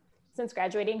MIT. Since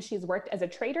graduating, she's worked as a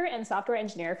trader and software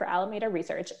engineer for Alameda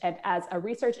Research and as a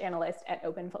research analyst at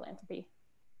Open Philanthropy.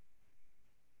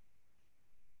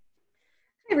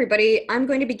 Hi, everybody. I'm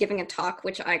going to be giving a talk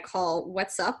which I call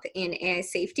What's Up in AI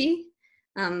Safety.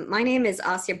 My name is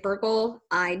Asya Bergal.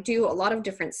 I do a lot of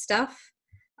different stuff.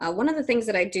 One of the things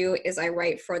that I do is I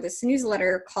write for this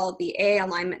newsletter called the AI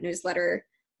Alignment Newsletter,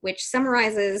 which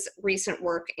summarizes recent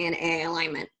work in AI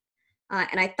alignment.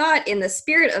 And I thought in the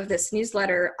spirit of this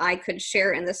newsletter, I could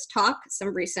share in this talk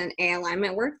some recent AI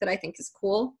alignment work that I think is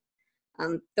cool.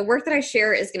 The work that I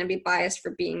share is going to be biased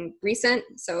for being recent,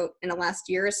 so in the last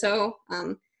year or so.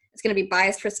 It's going to be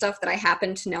biased for stuff that I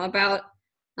happen to know about,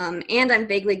 and I'm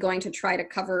vaguely going to try to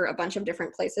cover a bunch of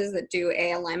different places that do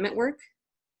AI alignment work.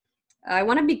 I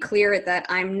want to be clear that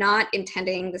I'm not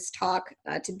intending this talk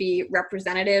to be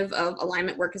representative of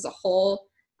alignment work as a whole.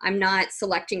 I'm not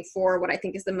selecting for what I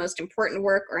think is the most important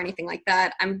work or anything like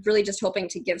that. I'm really just hoping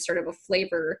to give sort of a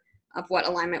flavor of what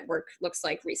alignment work looks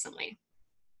like recently.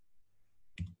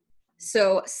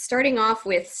 So starting off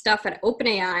with stuff at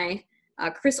OpenAI,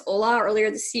 Chris Olah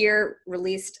earlier this year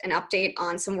released an update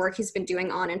on some work he's been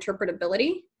doing on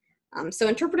interpretability.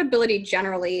 So interpretability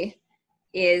generally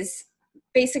is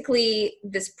basically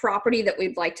this property that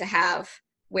we'd like to have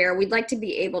where we'd like to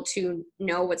be able to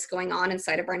know what's going on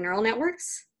inside of our neural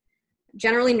networks.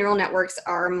 Generally, neural networks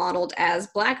are modeled as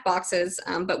black boxes,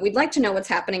 but we'd like to know what's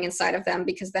happening inside of them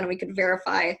because then we could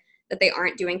verify that they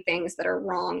aren't doing things that are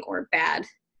wrong or bad.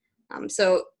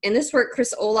 So in this work,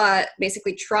 Chris Olah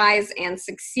basically tries and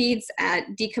succeeds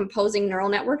at decomposing neural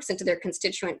networks into their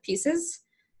constituent pieces,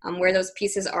 where those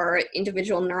pieces are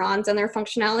individual neurons and their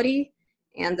functionality,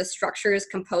 and the structure is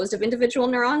composed of individual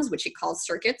neurons, which he calls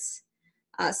circuits.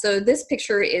 So this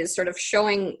picture is sort of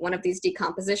showing one of these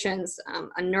decompositions.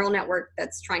 A neural network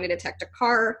that's trying to detect a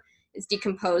car is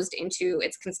decomposed into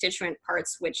its constituent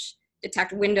parts, which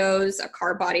detect windows, a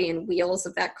car body, and wheels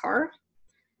of that car.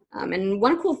 And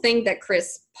one cool thing that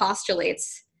Chris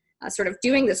postulates sort of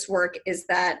doing this work is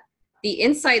that the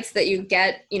insights that you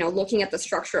get, looking at the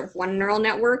structure of one neural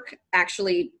network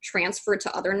actually transfer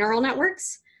to other neural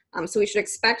networks. So we should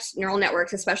expect neural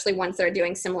networks, especially ones that are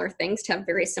doing similar things, to have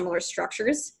very similar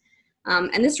structures.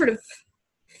 And this sort of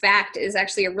fact is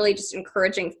actually a really just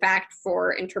encouraging fact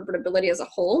for interpretability as a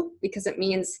whole, because it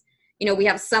means we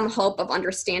have some hope of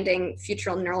understanding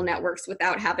future neural networks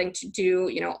without having to do,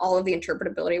 all of the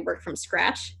interpretability work from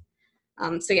scratch.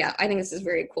 So yeah, I think this is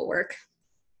very cool work.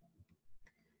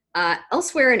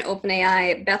 Elsewhere in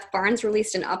OpenAI, Beth Barnes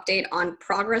released an update on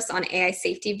progress on AI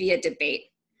safety via debate.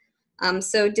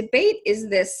 So debate is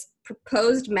this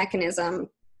proposed mechanism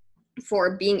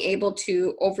for being able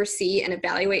to oversee and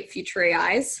evaluate future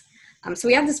AIs. So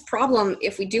we have this problem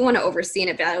if we do want to oversee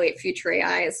and evaluate future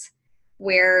AIs,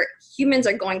 where humans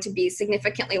are going to be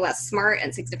significantly less smart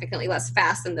and significantly less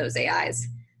fast than those AIs.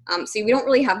 So we don't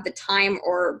really have the time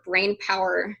or brain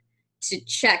power to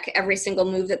check every single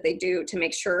move that they do to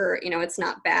make sure, it's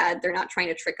not bad, they're not trying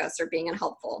to trick us or being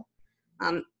unhelpful.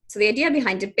 So the idea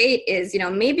behind debate is,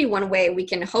 maybe one way we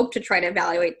can hope to try to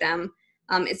evaluate them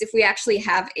is if we actually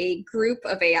have a group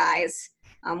of AIs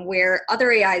where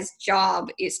other AIs' job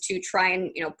is to try and,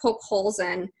 poke holes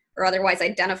in or otherwise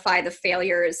identify the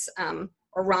failures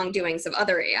or wrongdoings of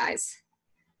other AIs.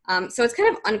 So it's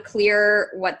kind of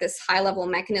unclear what this high-level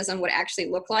mechanism would actually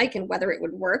look like and whether it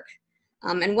would work.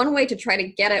 And one way to try to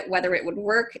get at whether it would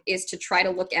work is to try to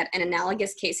look at an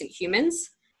analogous case in humans.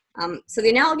 So the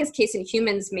analogous case in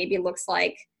humans maybe looks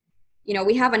like,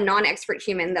 we have a non-expert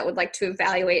human that would like to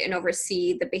evaluate and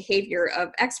oversee the behavior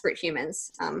of expert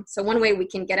humans. So one way we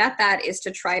can get at that is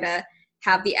to try to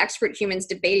have the expert humans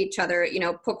debate each other,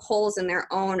 poke holes in their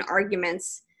own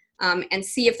arguments, and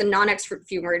see if the non-expert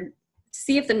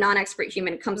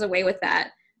human comes away with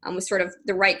that with sort of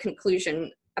the right conclusion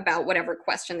about whatever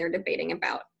question they're debating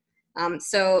about.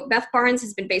 So Beth Barnes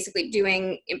has been basically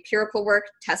doing empirical work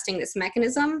testing this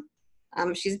mechanism.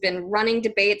 She's been running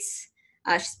debates.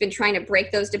 She's been trying to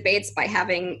break those debates by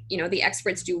having the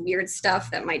experts do weird stuff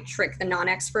that might trick the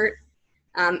non-expert.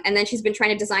 And then she's been trying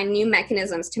to design new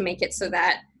mechanisms to make it so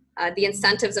that the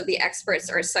incentives of the experts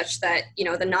are such that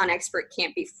the non-expert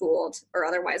can't be fooled or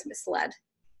otherwise misled.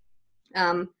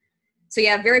 So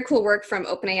yeah, very cool work from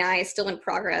OpenAI, still in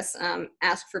progress.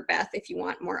 Ask for Beth if you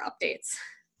want more updates.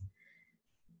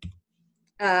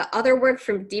 Other work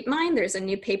from DeepMind, there's a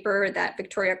new paper that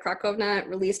Victoria Krakovna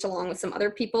released along with some other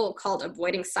people called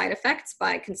Avoiding Side Effects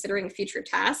by Considering Future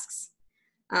Tasks.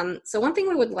 So one thing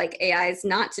we would like AIs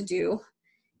not to do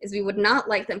is we would not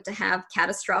like them to have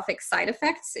catastrophic side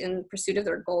effects in pursuit of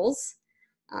their goals.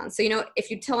 So,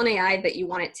 if you tell an AI that you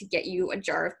want it to get you a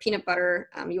jar of peanut butter,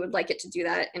 you would like it to do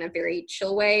that in a very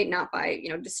chill way, not by,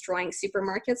 destroying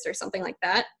supermarkets or something like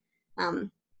that.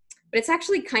 But it's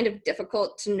actually kind of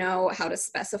difficult to know how to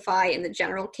specify in the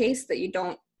general case that you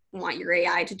don't want your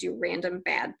AI to do random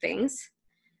bad things.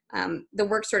 The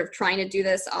work sort of trying to do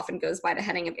this often goes by the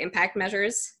heading of impact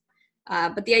measures.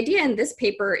 But the idea in this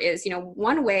paper is,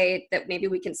 one way that maybe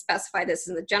we can specify this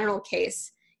in the general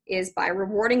case is by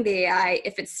rewarding the AI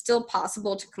if it's still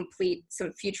possible to complete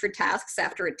some future tasks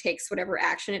after it takes whatever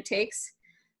action it takes.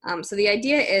 So the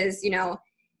idea is,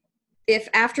 if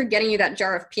after getting you that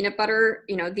jar of peanut butter,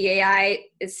 the AI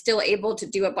is still able to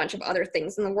do a bunch of other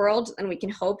things in the world, and we can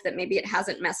hope that maybe it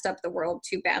hasn't messed up the world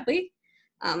too badly.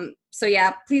 So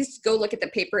yeah, please go look at the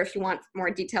paper if you want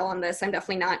more detail on this. I'm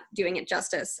definitely not doing it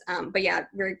justice. But yeah,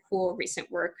 very cool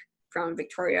recent work from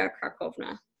Victoria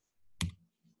Krakovna.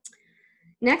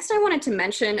 Next, I wanted to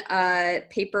mention a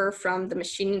paper from the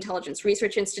Machine Intelligence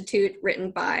Research Institute written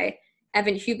by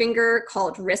Evan Hubinger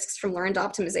called Risks from Learned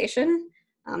Optimization.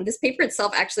 This paper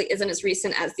itself actually isn't as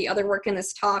recent as the other work in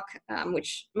this talk,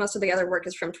 which most of the other work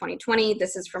is from 2020.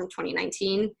 This is from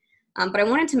 2019. But I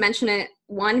wanted to mention it,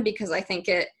 one, because I think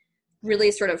it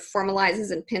really sort of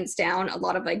formalizes and pins down a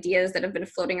lot of ideas that have been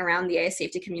floating around the AI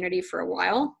safety community for a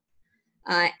while.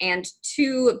 And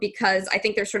two, because I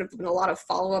think there's sort of been a lot of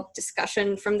follow-up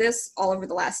discussion from this all over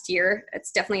the last year.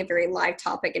 It's definitely a very live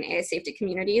topic in AI safety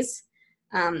communities.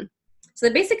 So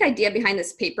the basic idea behind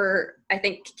this paper, I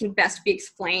think, can best be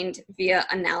explained via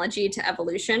analogy to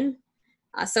evolution.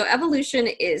 So evolution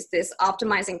is this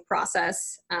optimizing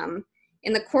process.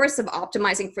 In the course of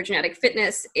optimizing for genetic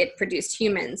fitness, it produced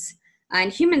humans.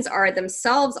 And humans are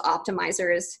themselves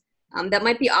optimizers that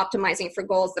might be optimizing for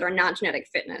goals that are not genetic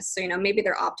fitness. So, maybe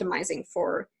they're optimizing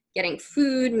for getting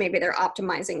food, maybe they're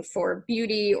optimizing for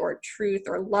beauty or truth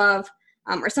or love,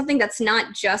 or something that's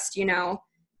not just,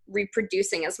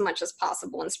 reproducing as much as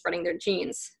possible and spreading their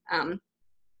genes.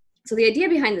 So the idea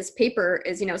behind this paper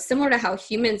is, similar to how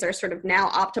humans are sort of now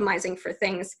optimizing for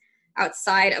things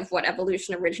outside of what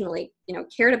evolution originally,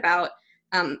 cared about,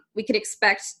 we could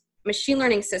expect machine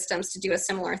learning systems to do a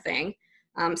similar thing.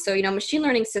 So, machine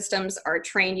learning systems are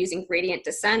trained using gradient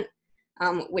descent,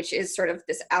 which is sort of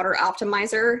this outer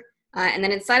optimizer. And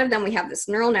then inside of them, we have this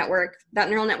neural network. That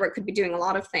neural network could be doing a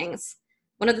lot of things.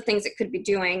 One of the things it could be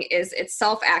doing is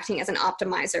itself acting as an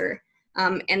optimizer.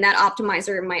 And that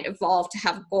optimizer might evolve to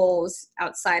have goals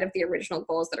outside of the original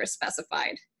goals that are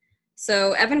specified.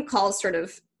 So Evan calls sort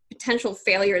of potential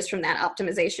failures from that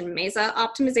optimization mesa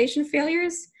optimization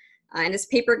failures. And this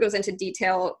paper goes into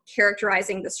detail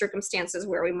characterizing the circumstances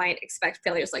where we might expect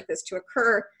failures like this to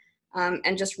occur,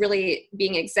 and just really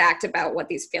being exact about what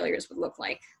these failures would look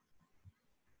like.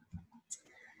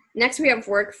 Next, we have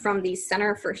work from the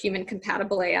Center for Human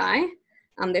Compatible AI.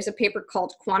 There's a paper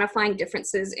called Quantifying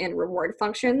Differences in Reward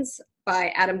Functions by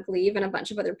Adam Gleave and a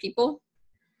bunch of other people.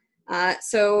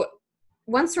 So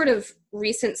one sort of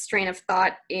recent strain of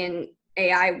thought in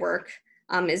AI work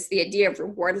is the idea of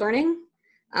reward learning.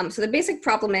 So the basic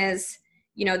problem is,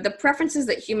 the preferences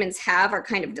that humans have are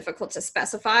kind of difficult to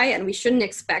specify, and we shouldn't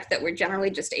expect that we're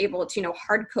generally just able to,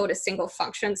 hard code a single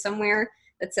function somewhere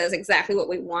that says exactly what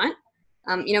we want.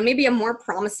 Maybe a more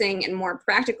promising and more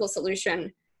practical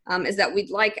solution is that we'd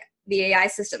like the AI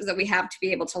systems that we have to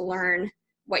be able to learn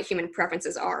what human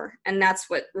preferences are, and that's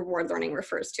what reward learning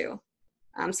refers to.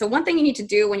 So one thing you need to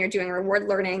do when you're doing reward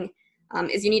learning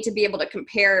is you need to be able to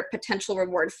compare potential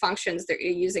reward functions that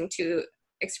you're using to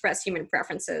express human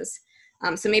preferences.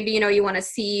 So maybe, you want to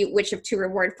see which of two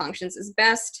reward functions is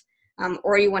best,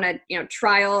 or you want to,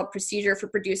 trial a procedure for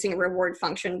producing a reward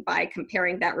function by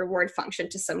comparing that reward function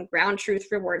to some ground truth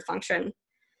reward function.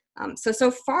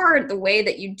 So far, the way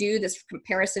that you do this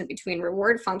comparison between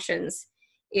reward functions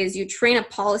is you train a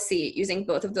policy using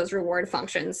both of those reward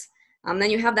functions.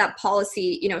 Then you have that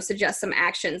policy, suggest some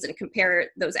actions and compare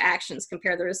those actions,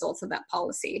 compare the results of that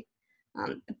policy.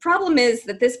 The problem is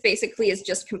that this basically is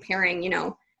just comparing,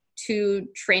 two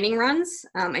training runs.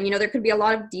 And, there could be a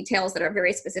lot of details that are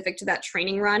very specific to that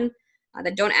training run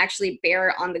that don't actually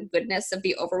bear on the goodness of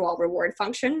the overall reward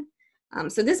function.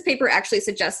 So this paper actually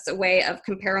suggests a way of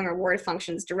comparing reward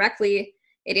functions directly.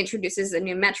 It introduces a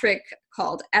new metric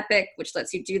called EPIC, which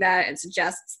lets you do that and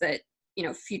suggests that,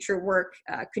 future work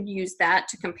could use that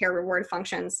to compare reward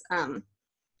functions.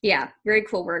 Yeah, very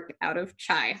cool work out of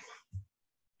Chai.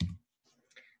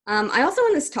 I also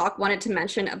in this talk wanted to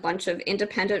mention a bunch of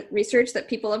independent research that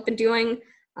people have been doing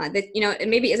that, it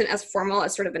maybe isn't as formal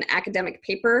as sort of an academic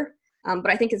paper, but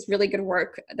I think it's really good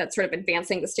work that's sort of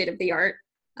advancing the state of the art.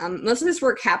 Most of this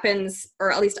work happens,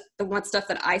 or at least the one stuff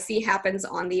that I see happens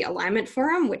on the alignment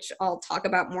forum, which I'll talk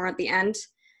about more at the end.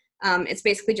 It's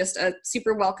basically just a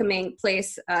super welcoming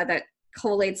place that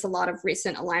collates a lot of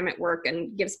recent alignment work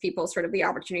and gives people sort of the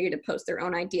opportunity to post their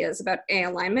own ideas about AI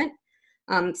alignment.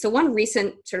 So one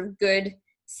recent sort of good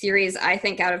series I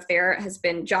think out of there has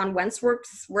been John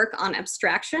Wentworth's work on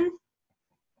abstraction.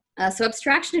 So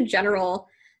abstraction in general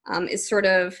is sort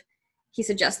of, he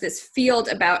suggests this field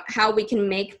about how we can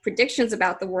make predictions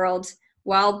about the world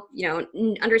while,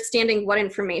 understanding what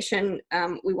information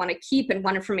we want to keep and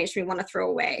what information we want to throw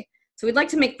away. So we'd like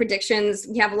to make predictions.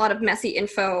 We have a lot of messy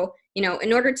info.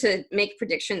 In order to make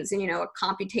predictions in, a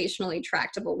computationally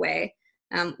tractable way,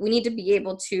 we need to be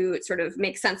able to sort of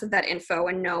make sense of that info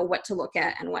and know what to look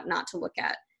at and what not to look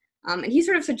at. And he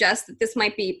sort of suggests that this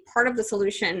might be part of the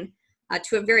solution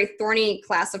to a very thorny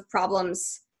class of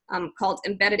problems called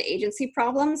embedded agency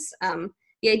problems.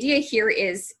 The idea here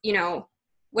is,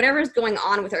 whatever is going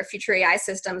on with our future AI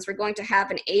systems, we're going to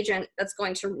have an agent that's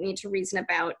going to need to reason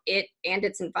about it and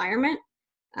its environment.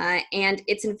 And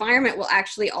its environment will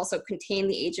actually also contain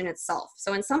the agent itself.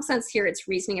 So in some sense here, it's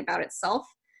reasoning about itself.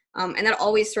 And that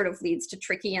always sort of leads to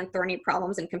tricky and thorny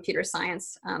problems in computer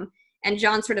science. And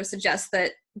John sort of suggests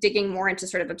that digging more into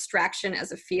sort of abstraction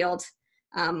as a field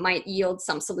might yield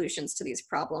some solutions to these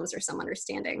problems or some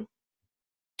understanding.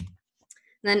 And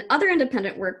then other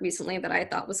independent work recently that I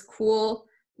thought was cool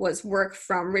was work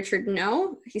from Richard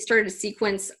No. He started a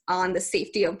sequence on the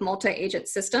safety of multi-agent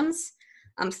systems.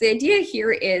 So the idea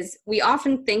here is we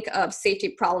often think of safety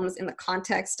problems in the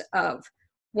context of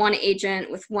one agent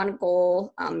with one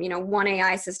goal, one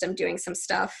AI system doing some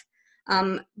stuff.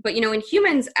 But in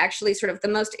humans, actually sort of the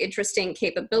most interesting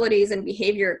capabilities and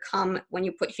behavior come when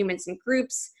you put humans in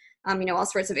groups, all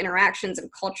sorts of interactions and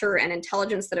culture and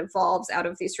intelligence that evolves out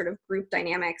of these sort of group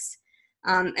dynamics.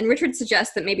 And Richard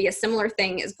suggests that maybe a similar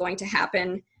thing is going to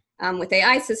happen with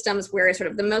AI systems, where sort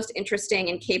of the most interesting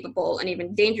and capable and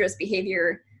even dangerous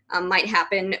behavior might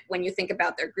happen when you think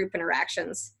about their group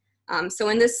interactions. So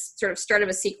in this sort of start of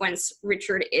a sequence,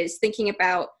 Richard is thinking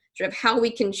about sort of how we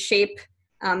can shape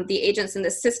the agents in the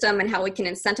system and how we can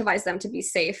incentivize them to be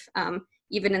safe,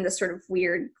 even in this sort of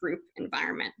weird group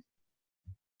environment.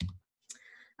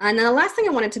 And then the last thing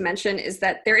I wanted to mention is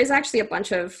that there is actually a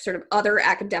bunch of sort of other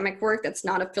academic work that's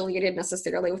not affiliated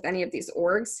necessarily with any of these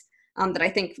orgs that I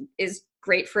think is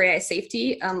great for AI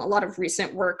safety. A lot of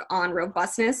recent work on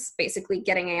robustness, basically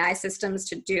getting AI systems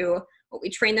to do what we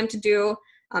train them to do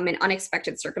in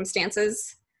unexpected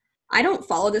circumstances. I don't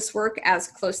follow this work as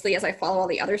closely as I follow all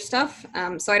the other stuff,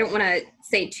 so I don't want to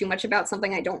say too much about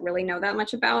something I don't really know that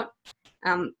much about.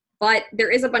 But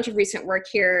there is a bunch of recent work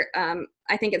here.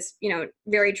 I think it's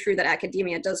very true that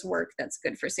academia does work that's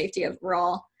good for safety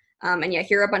overall. And yeah,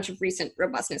 here are a bunch of recent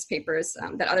robustness papers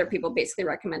that other people basically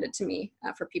recommended to me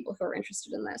for people who are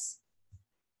interested in this.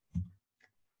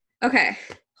 Okay,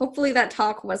 hopefully that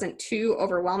talk wasn't too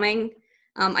overwhelming.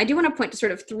 I do want to point to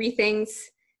sort of 3 things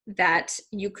that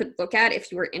you could look at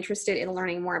if you were interested in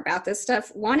learning more about this stuff.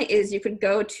 One is you could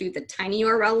go to the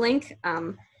tinyURL link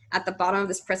at the bottom of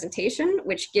this presentation,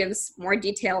 which gives more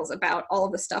details about all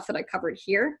of the stuff that I covered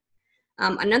here.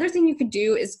 Another thing you could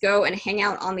do is go and hang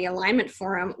out on the alignment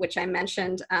forum, which I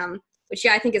mentioned, which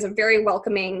I think is a very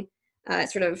welcoming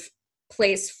sort of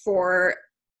place for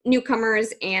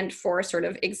newcomers and for sort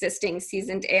of existing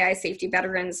seasoned AI safety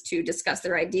veterans to discuss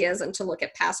their ideas and to look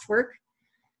at past work.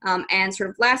 And sort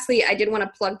of lastly, I did want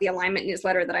to plug the alignment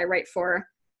newsletter that I write for,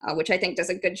 which I think does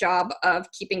a good job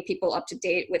of keeping people up to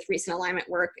date with recent alignment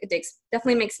work. It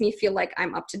definitely makes me feel like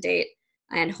I'm up to date,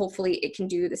 and hopefully it can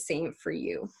do the same for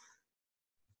you.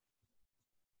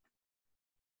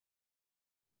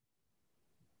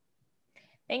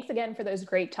 Thanks again for those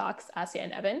great talks, Asya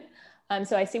and Evan.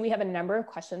 So I see we have a number of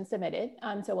questions submitted.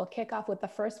 So we'll kick off with the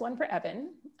first one for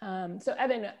Evan. So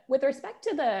Evan, with respect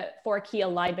to the 4 key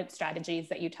alignment strategies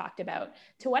that you talked about,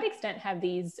 to what extent have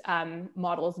these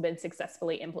models been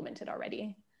successfully implemented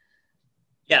already?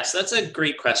 Yes, that's a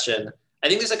great question. I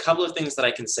think there's a couple of things that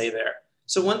I can say there.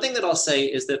 So one thing that I'll say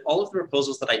is that all of the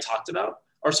proposals that I talked about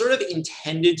are sort of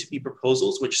intended to be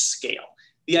proposals which scale.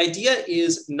 The idea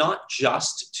is not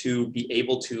just to be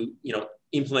able to,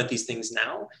 implement these things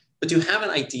now, but to have an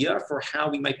idea for how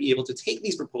we might be able to take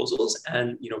these proposals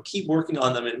and keep working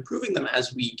on them and improving them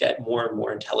as we get more and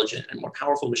more intelligent and more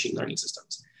powerful machine learning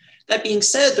systems. That being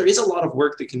said, there is a lot of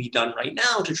work that can be done right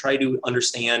now to try to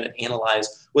understand and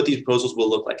analyze what these proposals will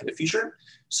look like in the future.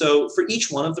 So for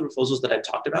each one of the proposals that I've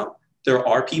talked about, there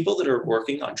are people that are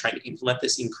working on trying to implement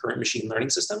this in current machine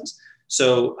learning systems.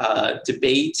 So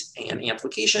debate and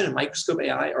amplification and microscope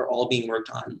AI are all being worked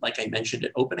on, like I mentioned,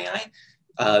 at OpenAI.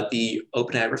 The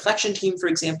OpenAI reflection team, for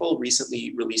example,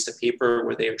 recently released a paper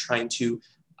where they are trying to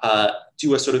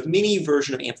do a sort of mini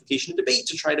version of amplification and debate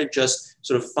to try to just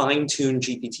sort of fine-tune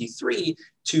GPT-3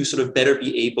 to sort of better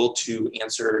be able to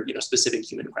answer, specific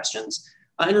human questions.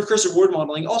 In recursive word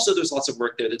modeling, also there's lots of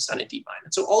work there that's done at DeepMind.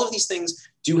 And so all of these things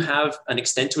do have an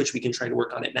extent to which we can try to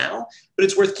work on it now, but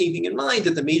it's worth keeping in mind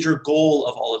that the major goal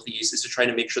of all of these is to try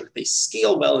to make sure that they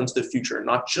scale well into the future,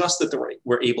 not just that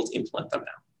we're able to implement them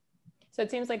now. So it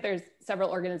seems like there's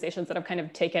several organizations that have kind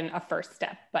of taken a first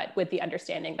step, but with the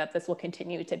understanding that this will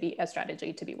continue to be a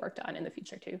strategy to be worked on in the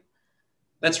future too.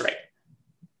 That's right.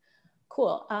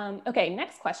 Cool. Okay,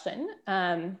 next question.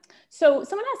 So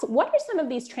someone asked, what are some of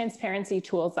these transparency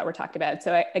tools that were talked about?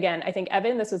 So again, I think,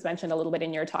 Evan, this was mentioned a little bit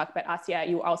in your talk, but Asya,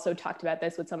 you also talked about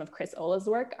this with some of Chris Ola's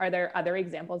work. Are there other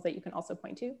examples that you can also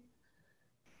point to?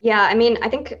 Yeah, I mean, I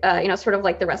think, sort of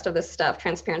like the rest of this stuff,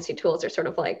 transparency tools are sort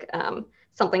of like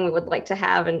something we would like to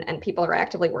have and people are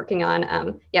actively working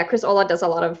on. Yeah, Chris Ola does a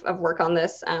lot of work on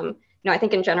this. I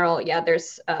think in general, yeah,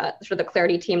 there's sort of the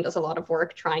Clarity team does a lot of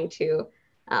work trying to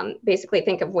basically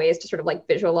think of ways to sort of like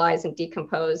visualize and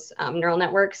decompose neural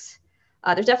networks.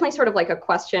 There's definitely sort of like a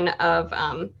question of,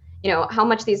 how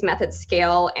much these methods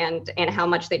scale and how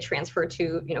much they transfer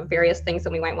to, various things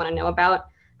that we might want to know about.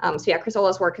 So yeah, Chris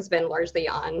Ola's work has been largely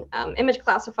on image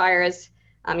classifiers.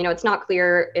 It's not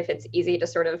clear if it's easy to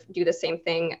sort of do the same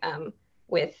thing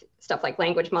with stuff like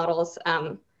language models.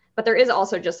 But there is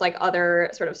also just like other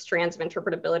sort of strands of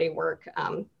interpretability work,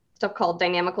 stuff called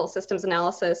dynamical systems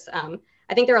analysis.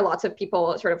 I think there are lots of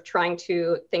people sort of trying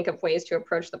to think of ways to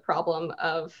approach the problem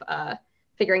of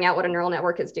figuring out what a neural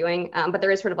network is doing. But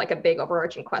there is sort of like a big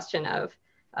overarching question of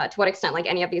to what extent like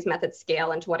any of these methods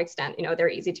scale and to what extent, they're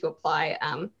easy to apply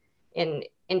in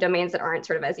domains that aren't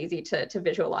sort of as easy to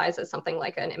visualize as something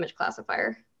like an image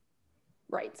classifier.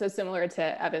 Right. So similar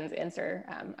to Evan's answer,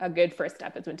 a good first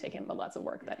step has been taken, but lots of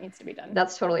work that needs to be done.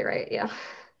 That's totally right. Yeah.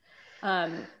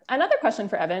 Another question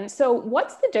for Evan. So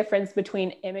what's the difference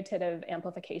between imitative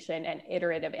amplification and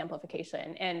iterative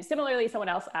amplification? And similarly, someone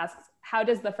else asks, how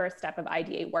does the first step of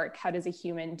IDA work? How does a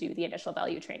human do the initial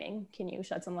value training? Can you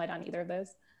shed some light on either of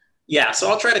those? Yeah, so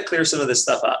I'll try to clear some of this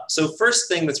stuff up. So first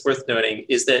thing that's worth noting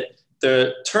is that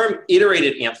the term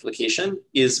iterated amplification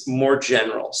is more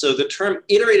general. So the term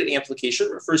iterated amplification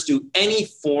refers to any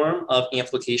form of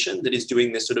amplification that is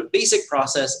doing this sort of basic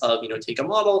process of, take a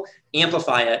model,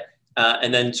 amplify it,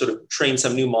 and then sort of train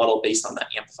some new model based on that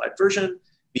amplified version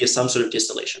via some sort of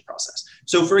distillation process.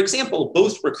 So for example,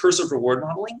 both recursive reward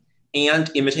modeling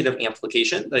and imitative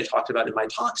amplification that I talked about in my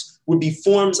talks would be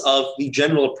forms of the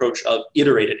general approach of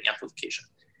iterated amplification.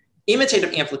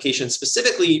 Imitative amplification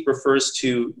specifically refers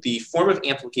to the form of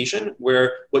amplification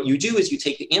where what you do is you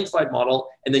take the amplified model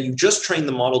and then you just train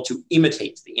the model to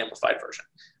imitate the amplified version,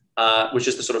 which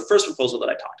is the sort of first proposal that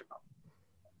I talked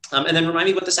about. And then remind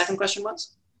me what the second question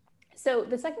was? So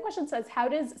the second question says, how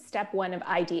does step one of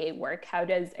IDA work? How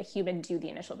does a human do the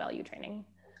initial value training?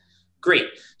 Great.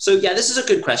 So yeah, this is a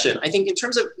good question. I think in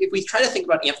terms of, if we try to think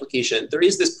about amplification, there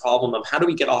is this problem of how do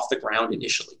we get off the ground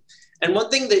initially? And one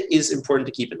thing that is important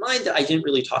to keep in mind that I didn't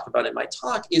really talk about in my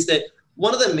talk is that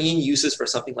one of the main uses for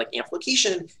something like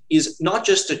amplification is not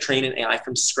just to train an AI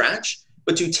from scratch,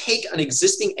 but to take an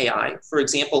existing AI, for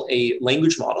example, a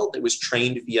language model that was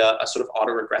trained via a sort of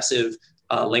autoregressive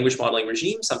language modeling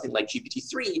regime, something like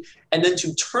GPT-3, and then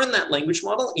to turn that language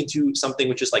model into something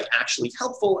which is like actually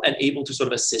helpful and able to sort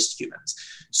of assist humans.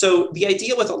 So the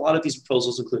idea with a lot of these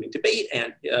proposals, including debate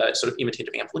and sort of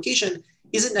imitative amplification,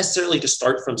 isn't necessarily to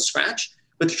start from scratch,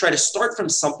 but to try to start from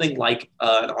something like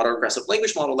an autoregressive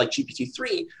language model like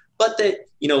GPT-3, but that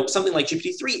something like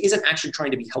GPT-3 isn't actually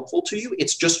trying to be helpful to you.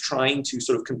 It's just trying to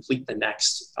sort of complete the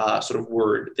next sort of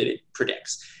word that it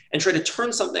predicts, and try to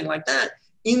turn something like that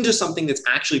into something that's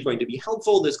actually going to be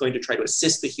helpful, that's going to try to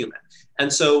assist the human.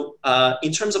 And so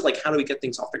in terms of like, how do we get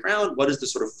things off the ground? What is the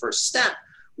sort of first step?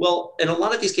 Well, in a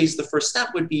lot of these cases, the first step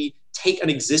would be take an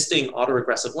existing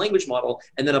autoregressive language model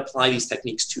and then apply these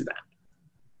techniques to that.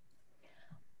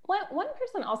 One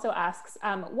person also asks,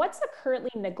 what's a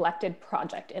currently neglected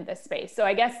project in this space? So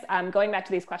I guess going back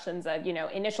to these questions of,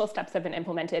 initial steps have been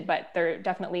implemented, but there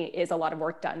definitely is a lot of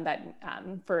work done that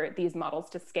for these models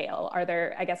to scale. Are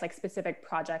there, I guess, like specific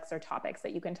projects or topics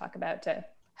that you can talk about to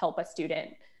help a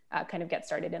student kind of get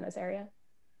started in this area?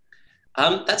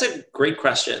 That's a great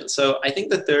question. So I think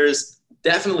that there's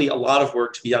definitely a lot of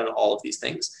work to be done on all of these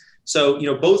things. So,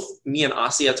 both me and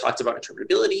Asya talked about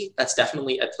interpretability. That's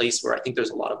definitely a place where I think there's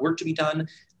a lot of work to be done.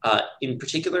 In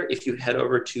particular, if you head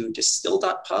over to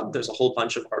distill.pub, there's a whole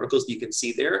bunch of articles that you can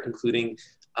see there, including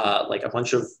like a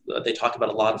bunch of, they talk about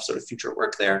a lot of sort of future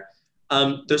work there.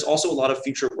 There's also a lot of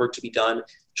future work to be done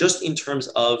just in terms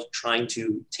of trying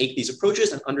to take these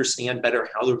approaches and understand better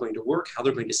how they're going to work, how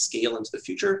they're going to scale into the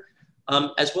future.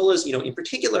 As well as, in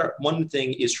particular, one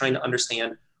thing is trying to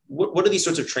understand what are these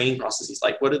sorts of training processes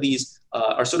like? What are these,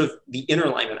 are sort of the inner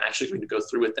alignment actually going to go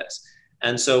through with this?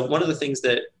 And so one of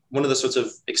the sorts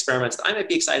of experiments that I might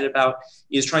be excited about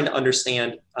is trying to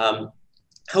understand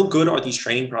how good are these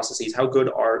training processes? How good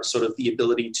are sort of the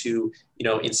ability to,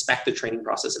 inspect the training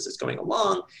process as it's going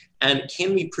along? And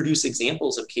can we produce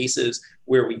examples of cases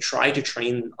where we try to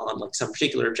train on like some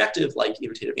particular objective, like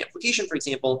imitative amplification, for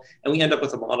example, and we end up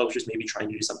with a model which is maybe trying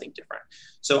to do something different.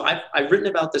 So I've written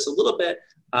about this a little bit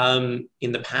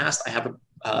in the past. I have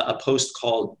a post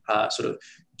called sort of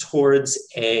towards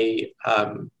a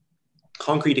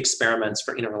concrete experiments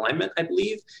for inner alignment, I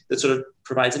believe, that sort of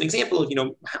provides an example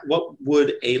of, what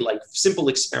would a like simple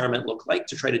experiment look like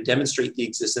to try to demonstrate the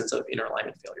existence of inner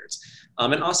alignment failures.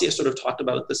 And Asya sort of talked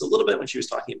about this a little bit when she was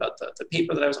talking about the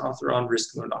paper that I was author on,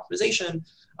 risk-learned optimization.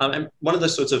 And one of the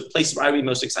sorts of places where I would be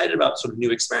most excited about sort of new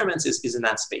experiments is in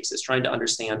that space, is trying to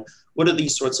understand what do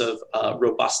these sorts of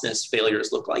robustness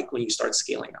failures look like when you start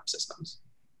scaling up systems.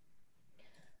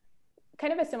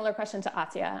 Kind of a similar question to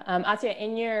Asya. Asya,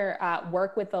 in your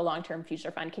work with the Long-Term Future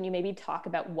Fund, can you maybe talk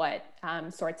about what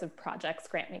sorts of projects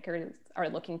grant makers are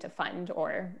looking to fund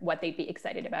or what they'd be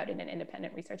excited about in an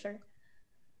independent researcher?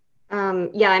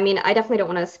 Yeah, I mean, I definitely don't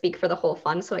want to speak for the whole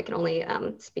fund, so I can only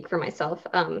speak for myself.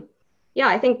 Yeah,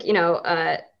 I think,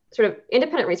 sort of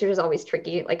independent research is always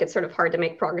tricky. Like it's sort of hard to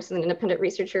make progress as an independent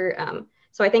researcher.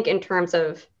 So I think in terms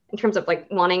of like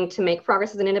wanting to make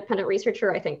progress as an independent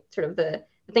researcher, I think sort of the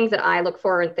things that I look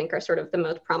for and think are sort of the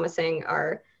most promising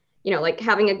are, like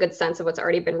having a good sense of what's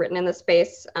already been written in the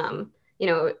space,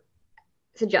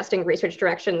 suggesting research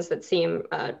directions that seem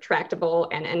tractable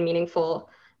and meaningful.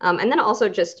 And then also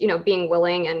just, being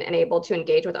willing and able to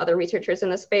engage with other researchers in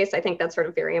the space. I think that's sort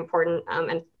of very important.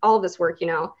 And all of this work,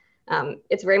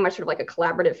 it's very much sort of like a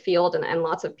collaborative field, and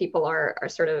lots of people are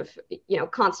sort of,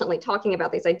 constantly talking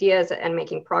about these ideas and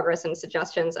making progress and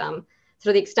suggestions. So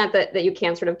to the extent that you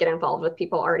can sort of get involved with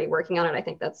people already working on it, I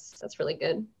think that's really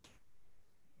good.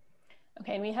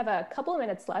 Okay, and we have a couple of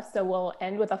minutes left, so we'll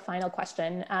end with a final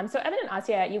question. So Evan and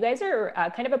Asya, you guys are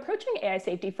kind of approaching AI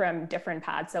safety from different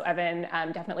paths. So Evan,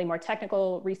 definitely more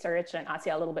technical research, and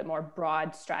Asya a little bit more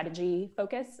broad strategy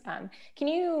focus. Can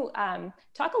you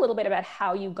talk a little bit about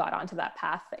how you got onto that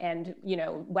path and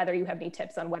whether you have any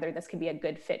tips on whether this could be a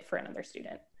good fit for another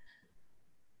student?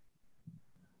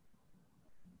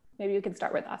 Maybe we could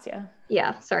start with Asya.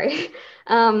 Yeah, sorry.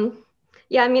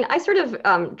 Yeah, I mean, I sort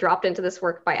of dropped into this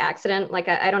work by accident. Like,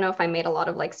 I don't know if I made a lot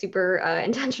of like super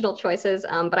intentional choices,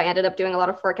 but I ended up doing a lot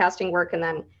of forecasting work, and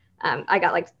then I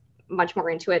got like much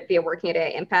more into it via working at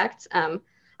AI Impact.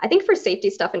 I think for safety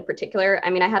stuff in particular,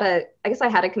 I mean, I guess I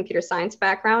had a computer science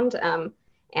background, and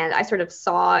I sort of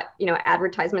saw,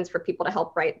 advertisements for people to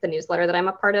help write the newsletter that I'm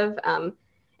a part of.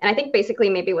 And I think basically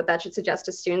maybe what that should suggest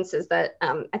to students is that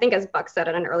I think, as Buck said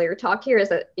in an earlier talk here, is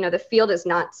that, the field is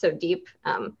not so deep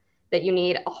that you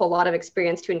need a whole lot of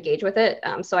experience to engage with it.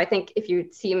 So I think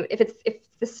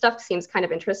if this stuff seems kind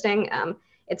of interesting,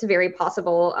 it's very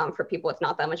possible for people with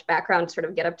not that much background to sort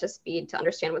of get up to speed, to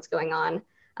understand what's going on,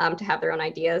 to have their own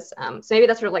ideas. So maybe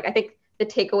that's sort of like, I think the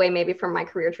takeaway maybe from my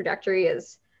career trajectory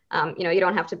is, you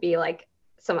don't have to be like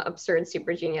some absurd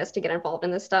super genius to get involved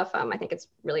in this stuff. I think it's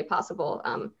really possible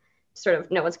to sort of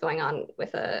know what's going on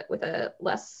with a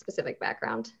less specific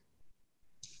background.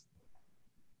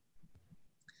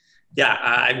 Yeah,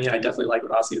 I mean, I definitely like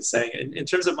what Asya is saying. In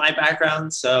terms of my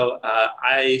background, so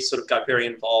I sort of got very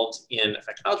involved in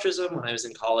effective altruism when I was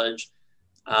in college.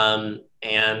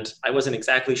 And I wasn't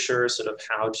exactly sure sort of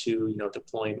how to,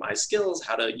 deploy my skills,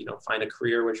 how to, find a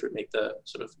career which would make the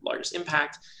sort of largest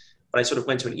impact. But I sort of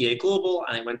went to an EA Global,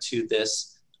 and I went to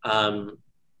this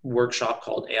workshop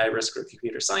called AI Risk for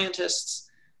Computer Scientists.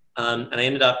 And I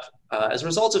ended up, as a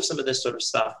result of some of this sort of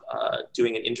stuff,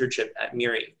 doing an internship at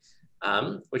MIRI.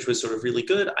 Which was sort of really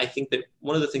good. I think that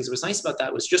one of the things that was nice about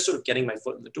that was just sort of getting my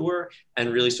foot in the door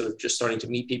and really sort of just starting to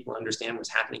meet people and understand what's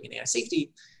happening in AI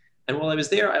safety. And while I was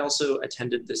there, I also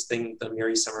attended this thing, the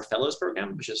MIRI Summer Fellows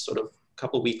Program, which is sort of a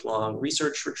couple-week-long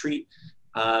research retreat.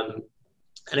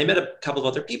 And I met a couple of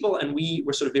other people, and we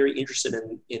were sort of very interested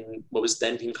in what was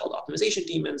then being called optimization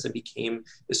demons, and became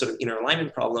this sort of inner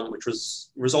alignment problem, which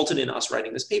resulted in us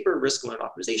writing this paper, Risk-Learned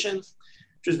Optimization,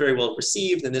 which was very well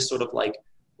received. And this sort of like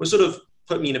sort of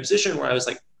put me in a position where I was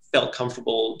like, felt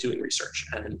comfortable doing research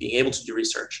and being able to do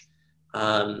research.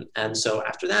 And so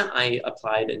after that, I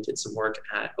applied and did some work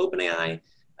at OpenAI.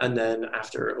 And then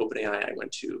after OpenAI, I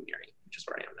went to MIRI, which is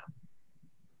where I am now.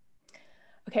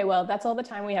 Okay, well, that's all the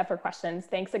time we have for questions.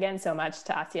 Thanks again so much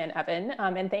to Asya and Evan,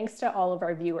 and thanks to all of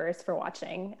our viewers for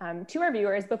watching. To our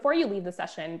viewers, before you leave the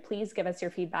session, please give us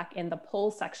your feedback in the poll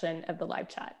section of the live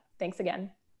chat. Thanks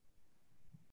again.